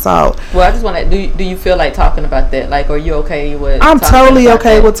actual assault. Well, I just want to, do you feel like talking about that? Like, are you okay with I'm totally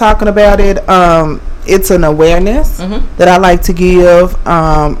okay with talking about it. It's an awareness that I like to give.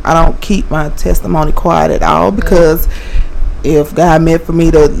 I don't keep my testimony quiet at all because if God meant for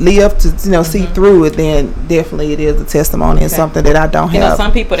me to live to, see through it, then definitely it is a testimony and something that I don't have.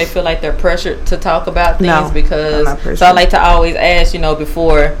 Some people, they feel like they're pressured to talk about things No, because, I'm not pressured. so I like to always ask,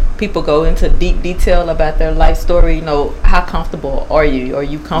 before people go into deep detail about their life story, how comfortable are you? Are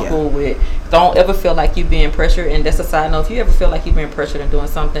you comfortable with, don't ever feel like you're being pressured. And that's a side note, if you ever feel like you're being pressured and doing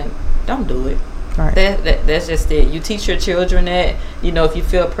something, don't do it. Right. That's just it. You teach your children that, if you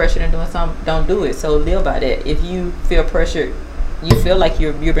feel pressured in doing something, don't do it. So live by that. If you feel pressured, you feel like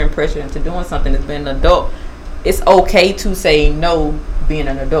you're being pressured into doing something as being an adult, it's okay to say no being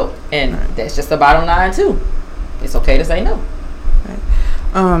an adult. And that's just the bottom line too. It's okay to say no.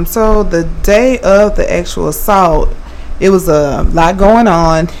 Right. So the day of the actual assault, it was a lot going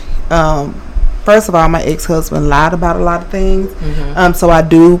on. First of all, my ex-husband lied about a lot of things. So I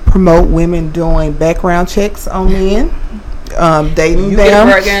do promote women doing background checks on men, dating you them. Get a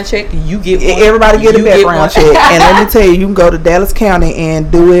background check. You get one. Everybody get a background check. And let me tell you, you can go to Dallas County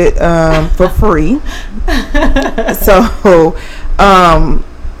and do it for free. So,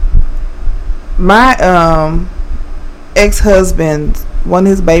 my ex-husband, one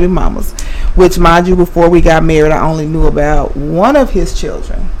of his baby mamas, which, mind you, before we got married, I only knew about one of his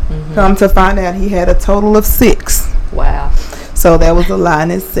children. Come to find out, he had a total of 6. Wow. So that was a lie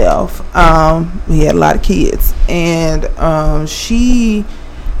in itself. He had a lot of kids. And I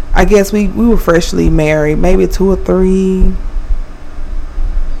guess we were freshly married, maybe 2 or 3.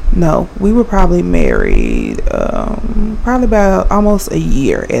 No, we were probably married probably about almost a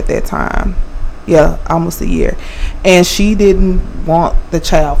year at that time. Yeah, almost a year. And she didn't want the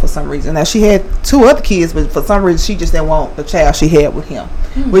child for some reason. Now, she had 2 other kids, but for some reason she just didn't want the child she had with him,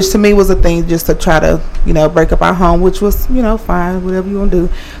 which to me was a thing just to try to, break up our home, which was, fine, whatever you want to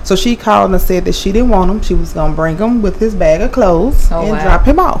do. So she called and said that she didn't want him. She was going to bring him with his bag of clothes drop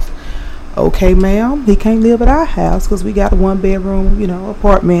him off. Okay, ma'am, he can't live at our house because we got a 1-bedroom,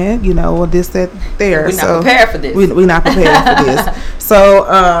 apartment, or this, that, there. We're not prepared for this. We're not prepared for this.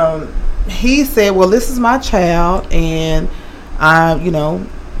 So, he said, well, this is my child, and I'm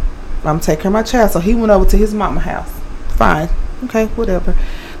taking care of my child. So he went over to his mama's house. Fine. Okay, whatever.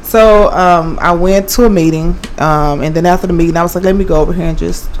 So I went to a meeting, and then after the meeting, I was like, let me go over here and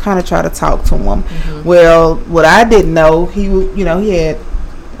just kind of try to talk to him. Well, what I didn't know, he had,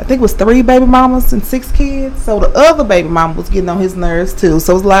 I think it was 3 baby mamas and 6 kids. So the other baby mama was getting on his nerves too.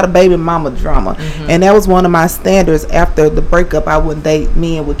 So it was a lot of baby mama drama. And that was one of my standards after the breakup. I wouldn't date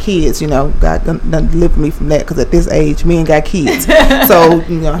men with kids. God done delivered me from that because at this age, men got kids. So,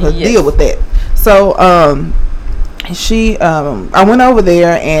 I had to deal with that. So, I went over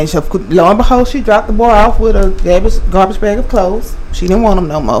there, and lo and behold, she dropped the boy off with a garbage bag of clothes. She didn't want him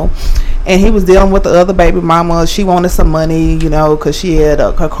no more. And he was dealing with the other baby mama. She wanted some money, because she had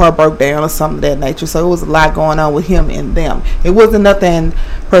her car broke down or something of that nature. So it was a lot going on with him and them. It wasn't nothing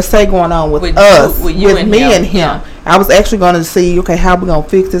per se going on with us, with me and him. Yeah. I was actually going to see, okay, how we going to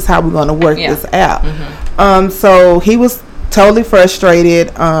fix this, how we going to work this out. So he was totally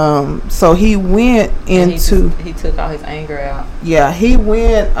frustrated. So he went into... He took all his anger out. Yeah, he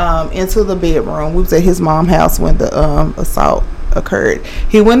went into the bedroom. We was at his mom's house when the assault occurred.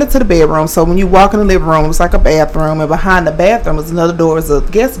 He went into the bedroom. So when you walk in the living room, it's like a bathroom, and behind the bathroom is another door, is a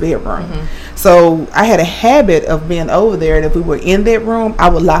guest bedroom. So I had a habit of being over there, and if we were in that room, I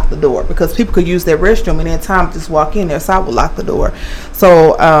would lock the door because people could use that restroom and then time just walk in there. So I would lock the door.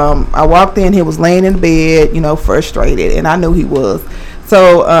 So I walked in. He was laying in the bed, frustrated, and I knew he was.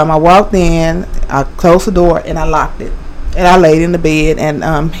 So I walked in, I closed the door, and I locked it. And I laid in the bed,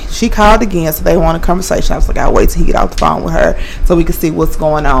 and she called again, so they wanted a conversation. I was like, I'll wait till he get off the phone with her so we can see what's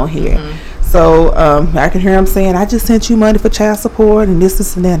going on here. So I can hear him saying, I just sent you money for child support and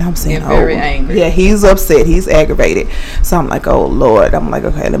this and that. And I'm saying, very angry. Yeah, he's upset. He's aggravated. So I'm like, oh, Lord. I'm like,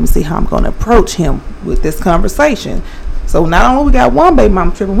 okay, let me see how I'm going to approach him with this conversation. So not only we got 1 baby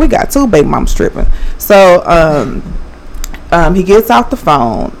mama tripping, we got 2 baby mamas tripping. So he gets off the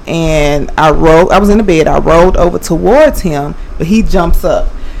phone, and I was in the bed. I rolled over towards him, but he jumps up.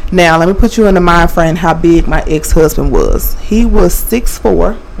 Now, let me put you in the mind frame how big my ex-husband was. He was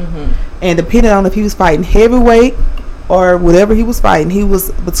 6'4", and depending on if he was fighting heavyweight or whatever he was fighting, he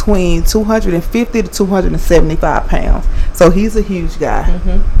was between 250 to 275 pounds. So he's a huge guy.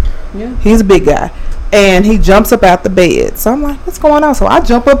 Yeah. He's a big guy. And he jumps up out the bed. So I'm like, what's going on? So I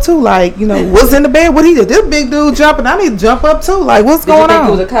jump up too, like, what's in the bed? What he did? This big dude jumping. I need to jump up too. Like, what's going on?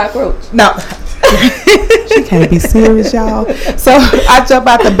 Did you think it was a cockroach? No. She can't be serious, y'all. So I jump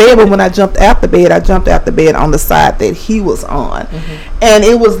out the bed, but when I jumped out the bed, I jumped out the bed on the side that he was on. And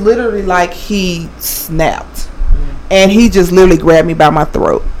it was literally like he snapped. And he just literally grabbed me by my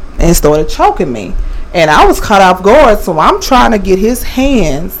throat and started choking me. And I was caught off guard, so I'm trying to get his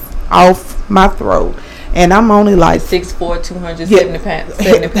hands off my throat. And I'm only like 6'4", 270 pounds.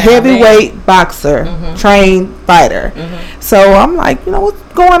 Heavyweight boxer, trained fighter. So I'm like, you know, what's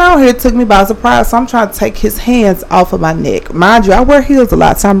going on here? It took me by surprise. So I'm trying to take his hands off of my neck. Mind you, I wear heels a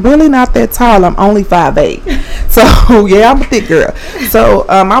lot, so I'm really not that tall. I'm only 5'8". So yeah, I'm a thick girl. So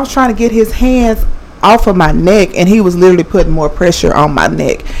I was trying to get his hands off of my neck, and he was literally putting more pressure on my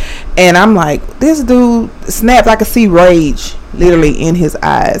neck. And I'm like, this dude snapped. I could see rage literally in his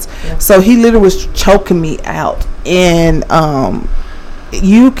eyes. So he literally was choking me out. And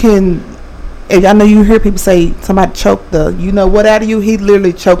you can, and I know you hear people say somebody choked the you know what out of you. He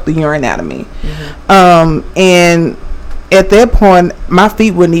literally choked the urine out of me. And at that point my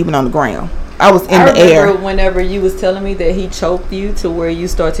feet weren't even on the ground. I was in the air. I remember whenever you was telling me that he choked you to where you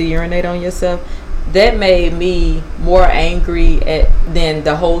start to urinate on yourself. That made me more angry than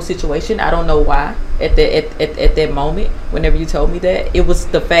the whole situation. I don't know why. At that moment, whenever you told me that, it was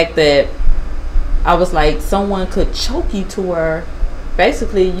the fact that I was like, someone could choke you to where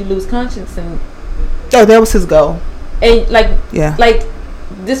basically you lose conscience. And that was his goal. And like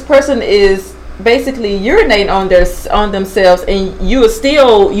this person is basically urinating on themselves, and you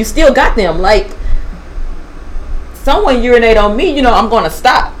still got them. Like, someone urinate on me, you know, I'm gonna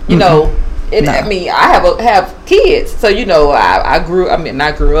stop. You know. I mean, I have kids, so you know, I grew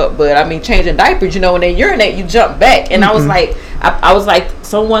up, but I mean, changing diapers, you know, when they urinate, you jump back, and I was like,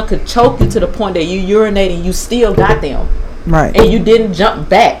 someone could choke you to the point that you urinate and you still got them, right? And you didn't jump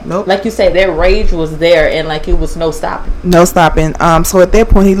back. Nope. Like you said, that rage was there, and like it was no stopping. No stopping. So at that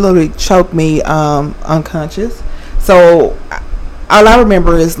point, he literally choked me unconscious. So all I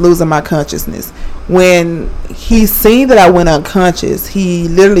remember is losing my consciousness. When he seen that I went unconscious, he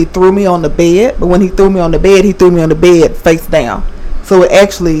literally threw me on the bed. But when he threw me on the bed face down. So it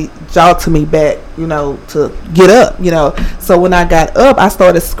actually jolted me back, you know, to get up, you know. So when I got up, I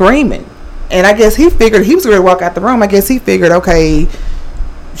started screaming. And I guess he figured he was going to walk out the room. I guess he figured, okay,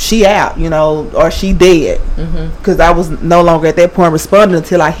 she out, you know, or she dead. Because I was no longer at that point responding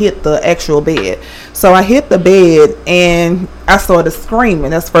until I hit the actual bed. So I hit the bed and I started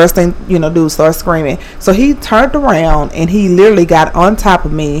screaming. That's the first thing, you know, dude started screaming. So he turned around and he literally got on top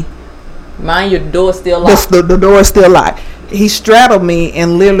of me. Mind your door still locked. The door is still locked. He straddled me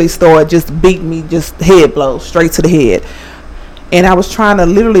and literally started just beating me, just head blows straight to the head. And I was trying to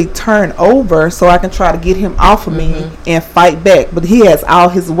literally turn over so I can try to get him off of me and fight back. But he has all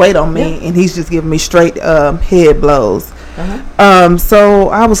his weight on me, and he's just giving me straight head blows. So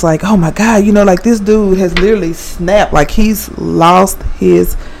I was like, oh my God, you know, like this dude has literally snapped. Like he's lost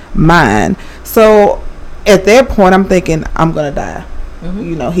his mind. So at that point, I'm thinking, I'm going to die.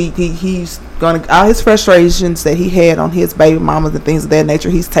 You know, he's going to, all his frustrations that he had on his baby mamas and things of that nature,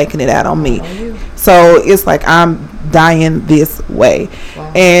 he's taking it out on me. So it's like I'm dying this way.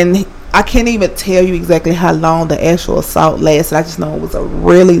 And I can't even tell you exactly how long the actual assault lasted. I just know it was a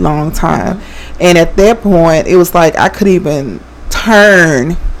really long time. And at that point, it was like I couldn't even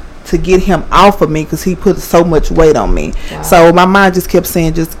turn to get him off of me because he put so much weight on me. So my mind just kept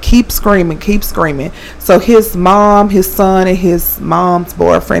saying, just keep screaming, keep screaming. So his mom, his son, and his mom's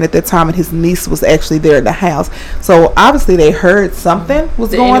boyfriend at that time, and his niece was actually there in the house. So obviously they heard something was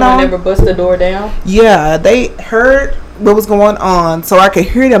going on. Did anyone ever bust the door down? Yeah, they heard what was going on. So I could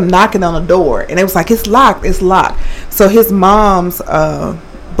hear them knocking on the door, and it was like, it's locked, it's locked. So his mom's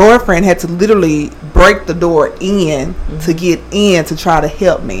boyfriend had to literally break the door in to get in to try to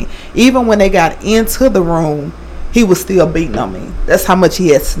help me. Even when they got into the room, he was still beating on me. That's how much he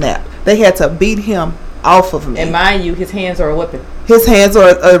had snapped. They had to beat him off of me. And mind you, his hands are a weapon. His hands are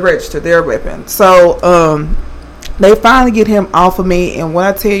a register. They're a weapon. So they finally get him off of me. And when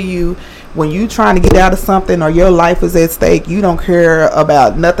I tell you, when you trying to get out of something or your life is at stake, you don't care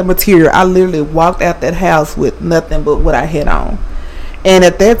about nothing material. I literally walked out that house with nothing but what I had on. And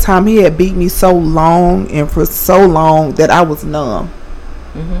at that time, he had beat me so long and for so long that I was numb.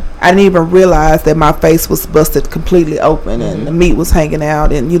 I didn't even realize that my face was busted completely open and the meat was hanging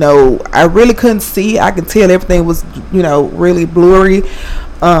out. And, you know, I really couldn't see. I could tell everything was, you know, really blurry.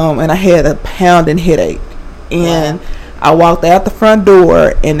 And I had a pounding headache. And I walked out the front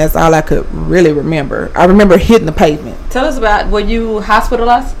door, and that's all I could really remember. I remember hitting the pavement. Tell us about, were you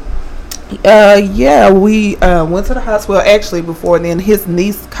hospitalized? Yeah, we went to the hospital actually before then. His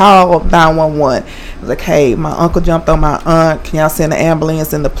niece called 911. It was like, hey, my uncle jumped on my aunt. Can y'all send the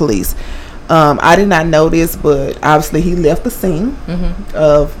ambulance and the police? I did not know this, but obviously he left the scene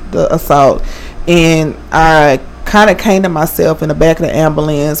of the assault. And I kind of came to myself in the back of the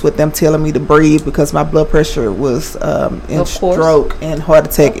ambulance with them telling me to breathe because my blood pressure was in stroke and heart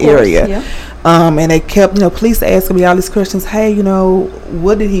attack area. And they kept, police asking me all these questions. Hey,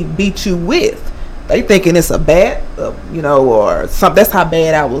 what did he beat you with? They thinking it's a bat, or something. That's how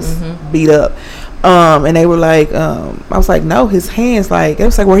bad I was beat up. And they were like, I was like, no, his hands, like, it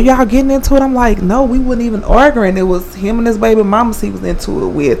was like, were y'all getting into it? I'm like, no, we wasn't even arguing. It was him and his baby mamas he was into it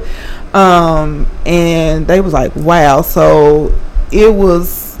with. And they was like, wow. So it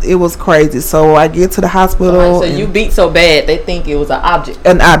was crazy. So I get to the hospital. So you beat so bad they think it was an object.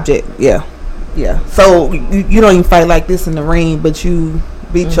 An object, yeah. So you don't even fight like this in the ring, but you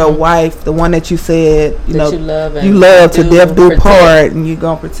beat your wife, the one that you said you love to death do part, and you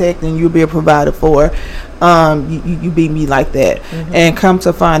gonna protect, and you'll be provided for. You beat me like that. And come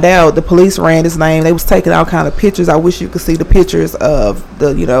to find out, the police ran his name. They was taking all kind of pictures. I wish you could see the pictures of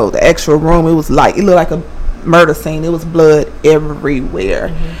the actual room. It looked like a murder scene. It was blood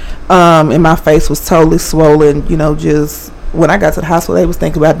everywhere. And my face was totally swollen. Just when I got to the hospital, they was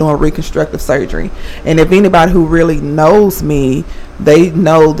thinking about doing reconstructive surgery. And if anybody who really knows me, they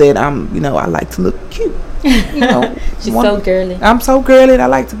know that I like to look cute. She's so girly. I'm so girly, and I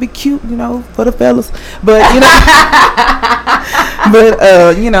like to be cute, for the fellas. But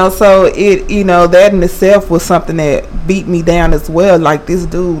so it, that in itself was something that beat me down as well. Like, this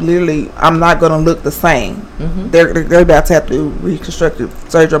dude, literally, I'm not gonna look the same. They're about to have to do reconstructive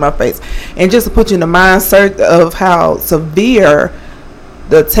surgery on my face. And just to put you in the mindset of how severe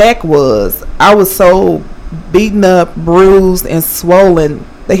the attack was, I was so beaten up, bruised, and swollen.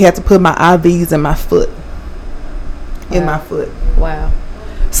 They had to put my IVs in my foot. Wow.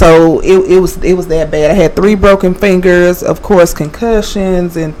 So it was that bad. I had 3 broken fingers, of course,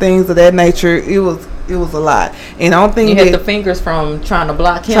 concussions and things of that nature. It was a lot. And I don't think you had the fingers from trying to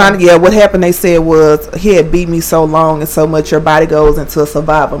block him. What happened, they said, was he had beat me so long and so much your body goes into a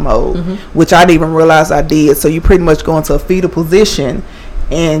survival mode, which I didn't even realize I did. So you pretty much go into a fetal position,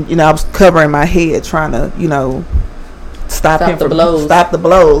 and I was covering my head trying to stop the blows,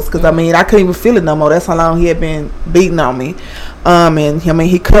 because I couldn't even feel it no more. That's how long he had been beating on me. And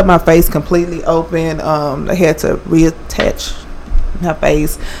he cut my face completely open. They had to reattach my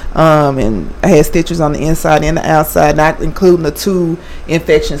face, and I had stitches on the inside and the outside, not including the 2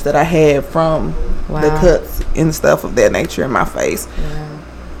 infections that I had from the cuts and stuff of that nature in my face.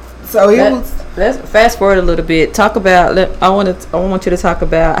 So let's fast forward a little bit. Talk about. I want you to talk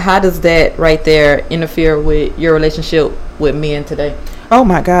about, how does that right there interfere with your relationship with men today? Oh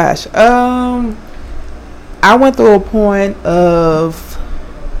my gosh. I went through a point of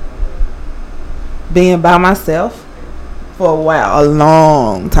being by myself for a while, a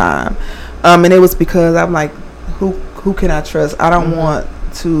long time, and it was because I'm like, who can I trust? I don't want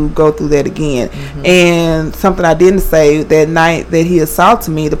to go through that again. And something I didn't say, that night that he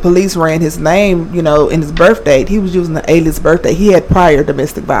assaulted me, the police ran his name, in his birth date. He was using the alias birthday. He had prior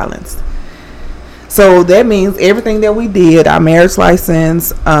domestic violence. So that means everything that we did, our marriage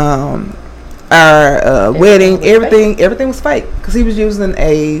license, our wedding, everything was fake, because he was using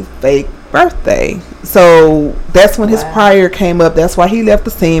a fake birthday. So that's when his prior came up. That's why he left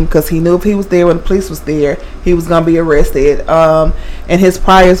the scene, because he knew if he was there when the police was there, he was going to be arrested. And his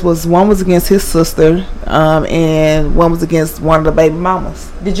priors one was against his sister, and one was against one of the baby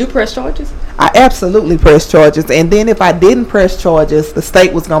mamas. Did you press charges? I absolutely pressed charges. And then if I didn't press charges, the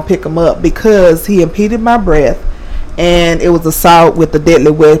state was going to pick him up, because he impeded my breath, and it was assault with a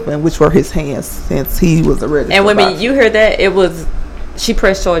deadly weapon, which were his hands, since he was a registered And when you heard that, she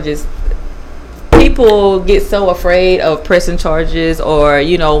pressed charges. People get so afraid of pressing charges, or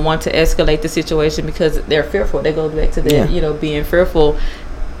want to escalate the situation because they're fearful. They go back to that, being fearful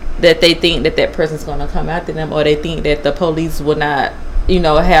that they think that person's going to come after them, or they think that the police will not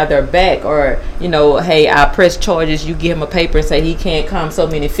have their back, or hey, I press charges, you give him a paper and say he can't come so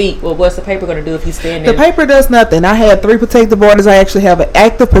many feet. Well, what's the paper going to do if he's standing? The paper does nothing. I had 3 protective orders. I actually have an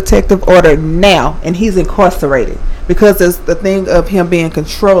active protective order now, and he's incarcerated, because it's the thing of him being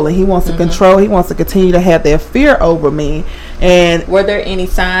controlling. He wants to control. He wants to continue to have that fear over me. And were there any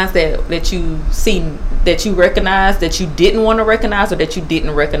signs that you seen, that you recognized, that you didn't want to recognize, or that you didn't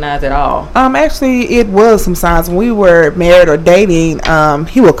recognize at all? Actually, it was some signs. When we were married or dating,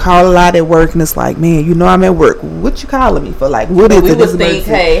 he would call a lot at work, and it's like, man, I'm at work. What you calling me for? Like, what is it? We think,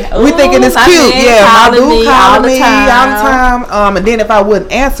 hey, we thinking it's cute. Yeah, my dude calling me all the time. And then if I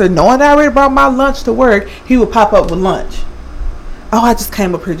wouldn't answer, knowing that I already brought my lunch to work, he would pop up with lunch. Oh, I just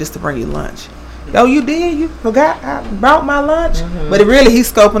came up here just to bring you lunch. Oh, you did? You forgot I brought my lunch? But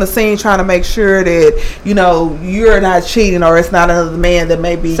he's scoping the scene, trying to make sure that you're not cheating, or it's not another man that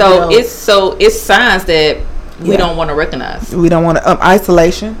may be. It's signs that we don't want to recognize. We don't want to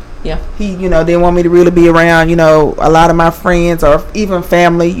isolation. Yeah. He, didn't want me to really be around, a lot of my friends or even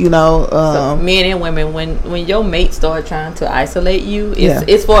family, So men and women, when your mate start trying to isolate you,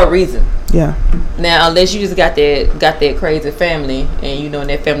 it's for a reason. Yeah. Now, unless you just got that crazy family, and in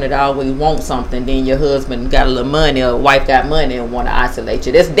that family that always want something, then your husband got a little money or wife got money and want to isolate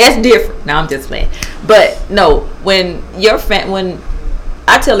you. That's different. Now I'm just playing. But no, when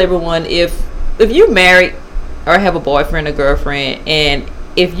I tell everyone, if you married or have a boyfriend or girlfriend, and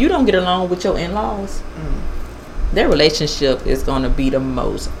if you don't get along with your in-laws, their relationship is going to be the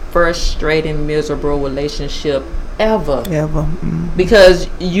most frustrating, miserable relationship ever. Because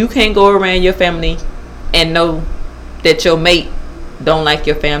you can't go around your family and know that your mate don't like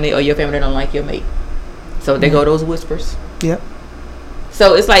your family or your family don't like your mate. So there go those whispers. Yep.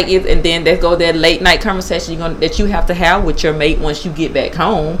 So it's like, and then there go that late night conversation that you have to have with your mate once you get back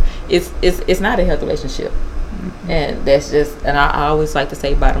home. It's not a healthy relationship. And that's just, and I always like to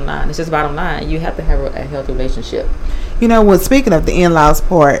say bottom line. It's just bottom line. You have to have a healthy relationship. When speaking of the in-laws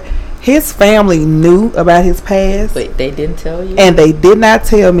part, his family knew about his past. But they didn't tell you? And they did not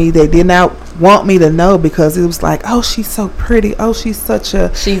tell me. They did not want me to know, because it was like, oh, she's so pretty. Oh, she's a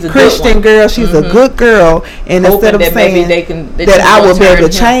Christian girl. She's a good girl. And instead of saying that I will be able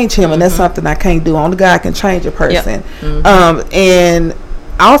to change him, and that's something I can't do. Only God can change a person. Yep. And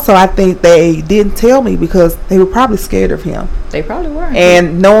also, I think they didn't tell me because they were probably scared of him. They probably were.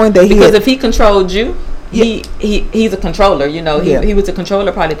 And knowing that if he controlled you, he's a controller. He was a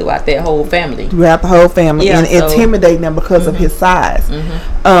controller probably throughout that whole family. Throughout the whole family, and intimidating them because of his size.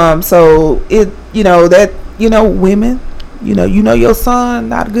 So it, that women, your son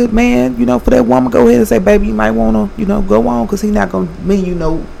not a good man. For that woman, go ahead and say, baby, you might want to, go on, because he's not gonna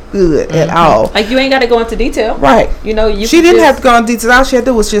mean good at all. Like, you ain't got to go into detail, right? She didn't have to go into detail. All she had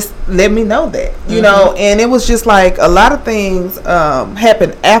to do was just let me know that, and it was just like a lot of things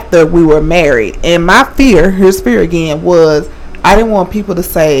happened after we were married. And my fear, his fear again, was I didn't want people to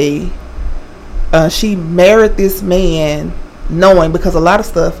say she married this man knowing, because a lot of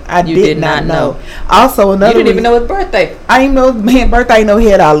stuff I did not know. Also, another, you didn't even know his birthday. I didn't know his man's birthday. I didn't know he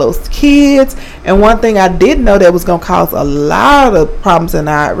had all those kids. And one thing I did know that was going to cause a lot of problems in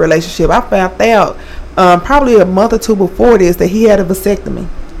our relationship, I found out probably a month or two before this, that he had a vasectomy.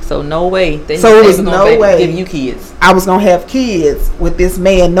 So no way. So it was no way give you kids. I was gonna have kids with this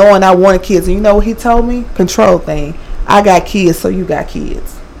man, knowing I wanted kids. And you know what he told me? Control thing. I got kids, so you got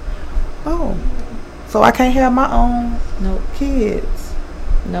kids. Oh, so I can't have my own kids.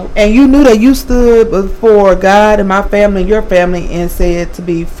 Nope. And you knew that you stood before God and my family and your family and said to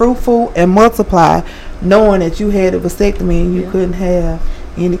be fruitful and multiply, knowing that you had a vasectomy and you couldn't have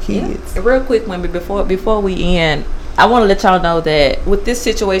any kids. Yeah. Real quick, Wendy, before we end, I want to let y'all know that with this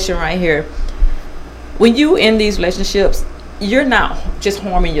situation right here, when you in these relationships, you're not just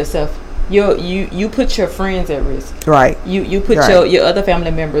harming yourself. You put your friends at risk. Right. You put your other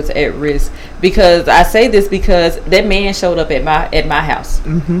family members at risk. Because I say this because that man showed up at my house,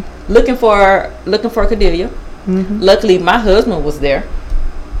 looking for Cordelia. Luckily, my husband was there.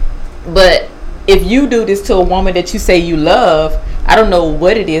 But if you do this to a woman that you say you love, I don't know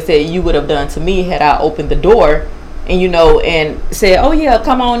what it is that you would have done to me had I opened the door and and said, "Oh yeah,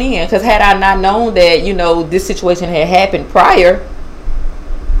 come on in." Because had I not known that this situation had happened prior,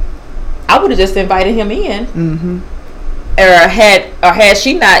 I would have just invited him in. Or had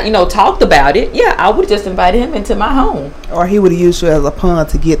she not, talked about it, I would have just invited him into my home. Or he would have used you as a pawn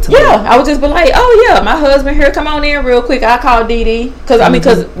to get to me. I would just be like, "Oh yeah, my husband here, come on in real quick. I call Dee Dee."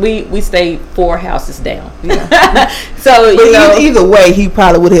 Because we stayed 4 houses down. So either way, he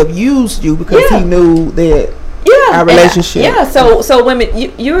probably would have used you because he knew that our relationship. So women,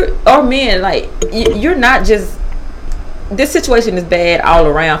 or men, like you're not just. This situation is bad all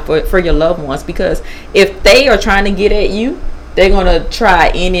around for your loved ones, because if they are trying to get at you, they're going to try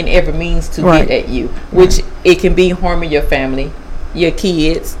any and every means to get at you, which it can be harming your family, your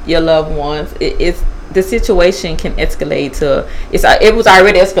kids, your loved ones. It's the situation can escalate to it was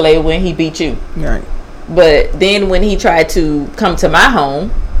already escalated when he beat you. Right. But then when he tried to come to my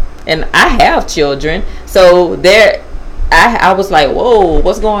home, and I have children, so there I was like, "Whoa,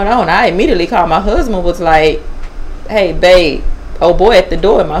 what's going on?" I immediately called my husband, was like, "Hey babe, oh boy at the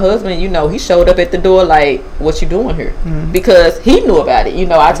door." My husband, he showed up at the door like, "What you doing here?" Because he knew about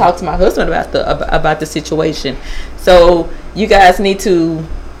it. I talked to my husband about the situation. So you guys need to,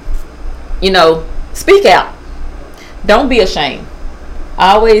 speak out. Don't be ashamed.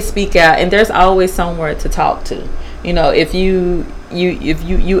 Always speak out, and there's always somewhere to talk to. If you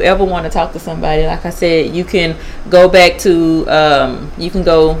ever want to talk to somebody, like I said, you can go back to you can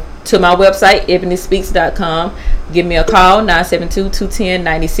go to my website, ebonyspeaks.com. Give me a call,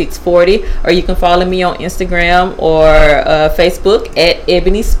 972-210-9640, or you can follow me on Instagram or Facebook at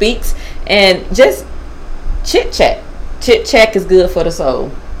Ebony Speaks, and just chit chat. Chit chat is good for the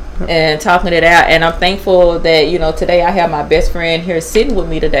soul, and talking it out. And I'm thankful that, you know, today I have my best friend here sitting with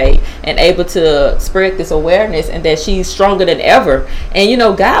me today and able to spread this awareness, and that she's stronger than ever. And you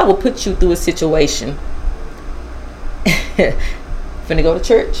know, God will put you through a situation. Finna go to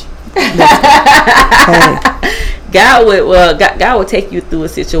church. God would take you through a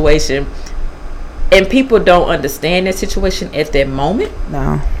situation, and people don't understand that situation at that moment.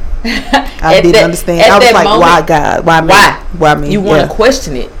 No, I didn't understand. I was like, moment, why God? Why me? Why me? You want to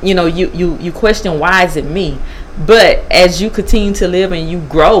question it. You know, you question, why is it me? But as you continue to live and you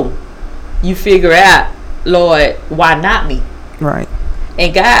grow, you figure out, Lord, why not me? Right.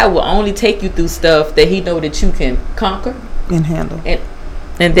 And God will only take you through stuff that He know that you can conquer and handle, and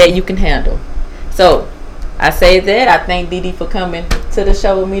that you can handle. So I say that I thank Dee Dee for coming to the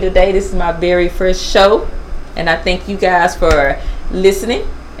show with me today. This is my very first show, and I thank you guys for listening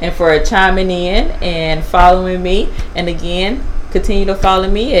and for chiming in and following me. And again, continue to follow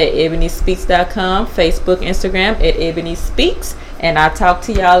me at ebonyspeaks.com, Facebook, Instagram at Ebony Speaks, and I'll talk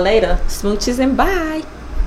to y'all later. Smooches and bye.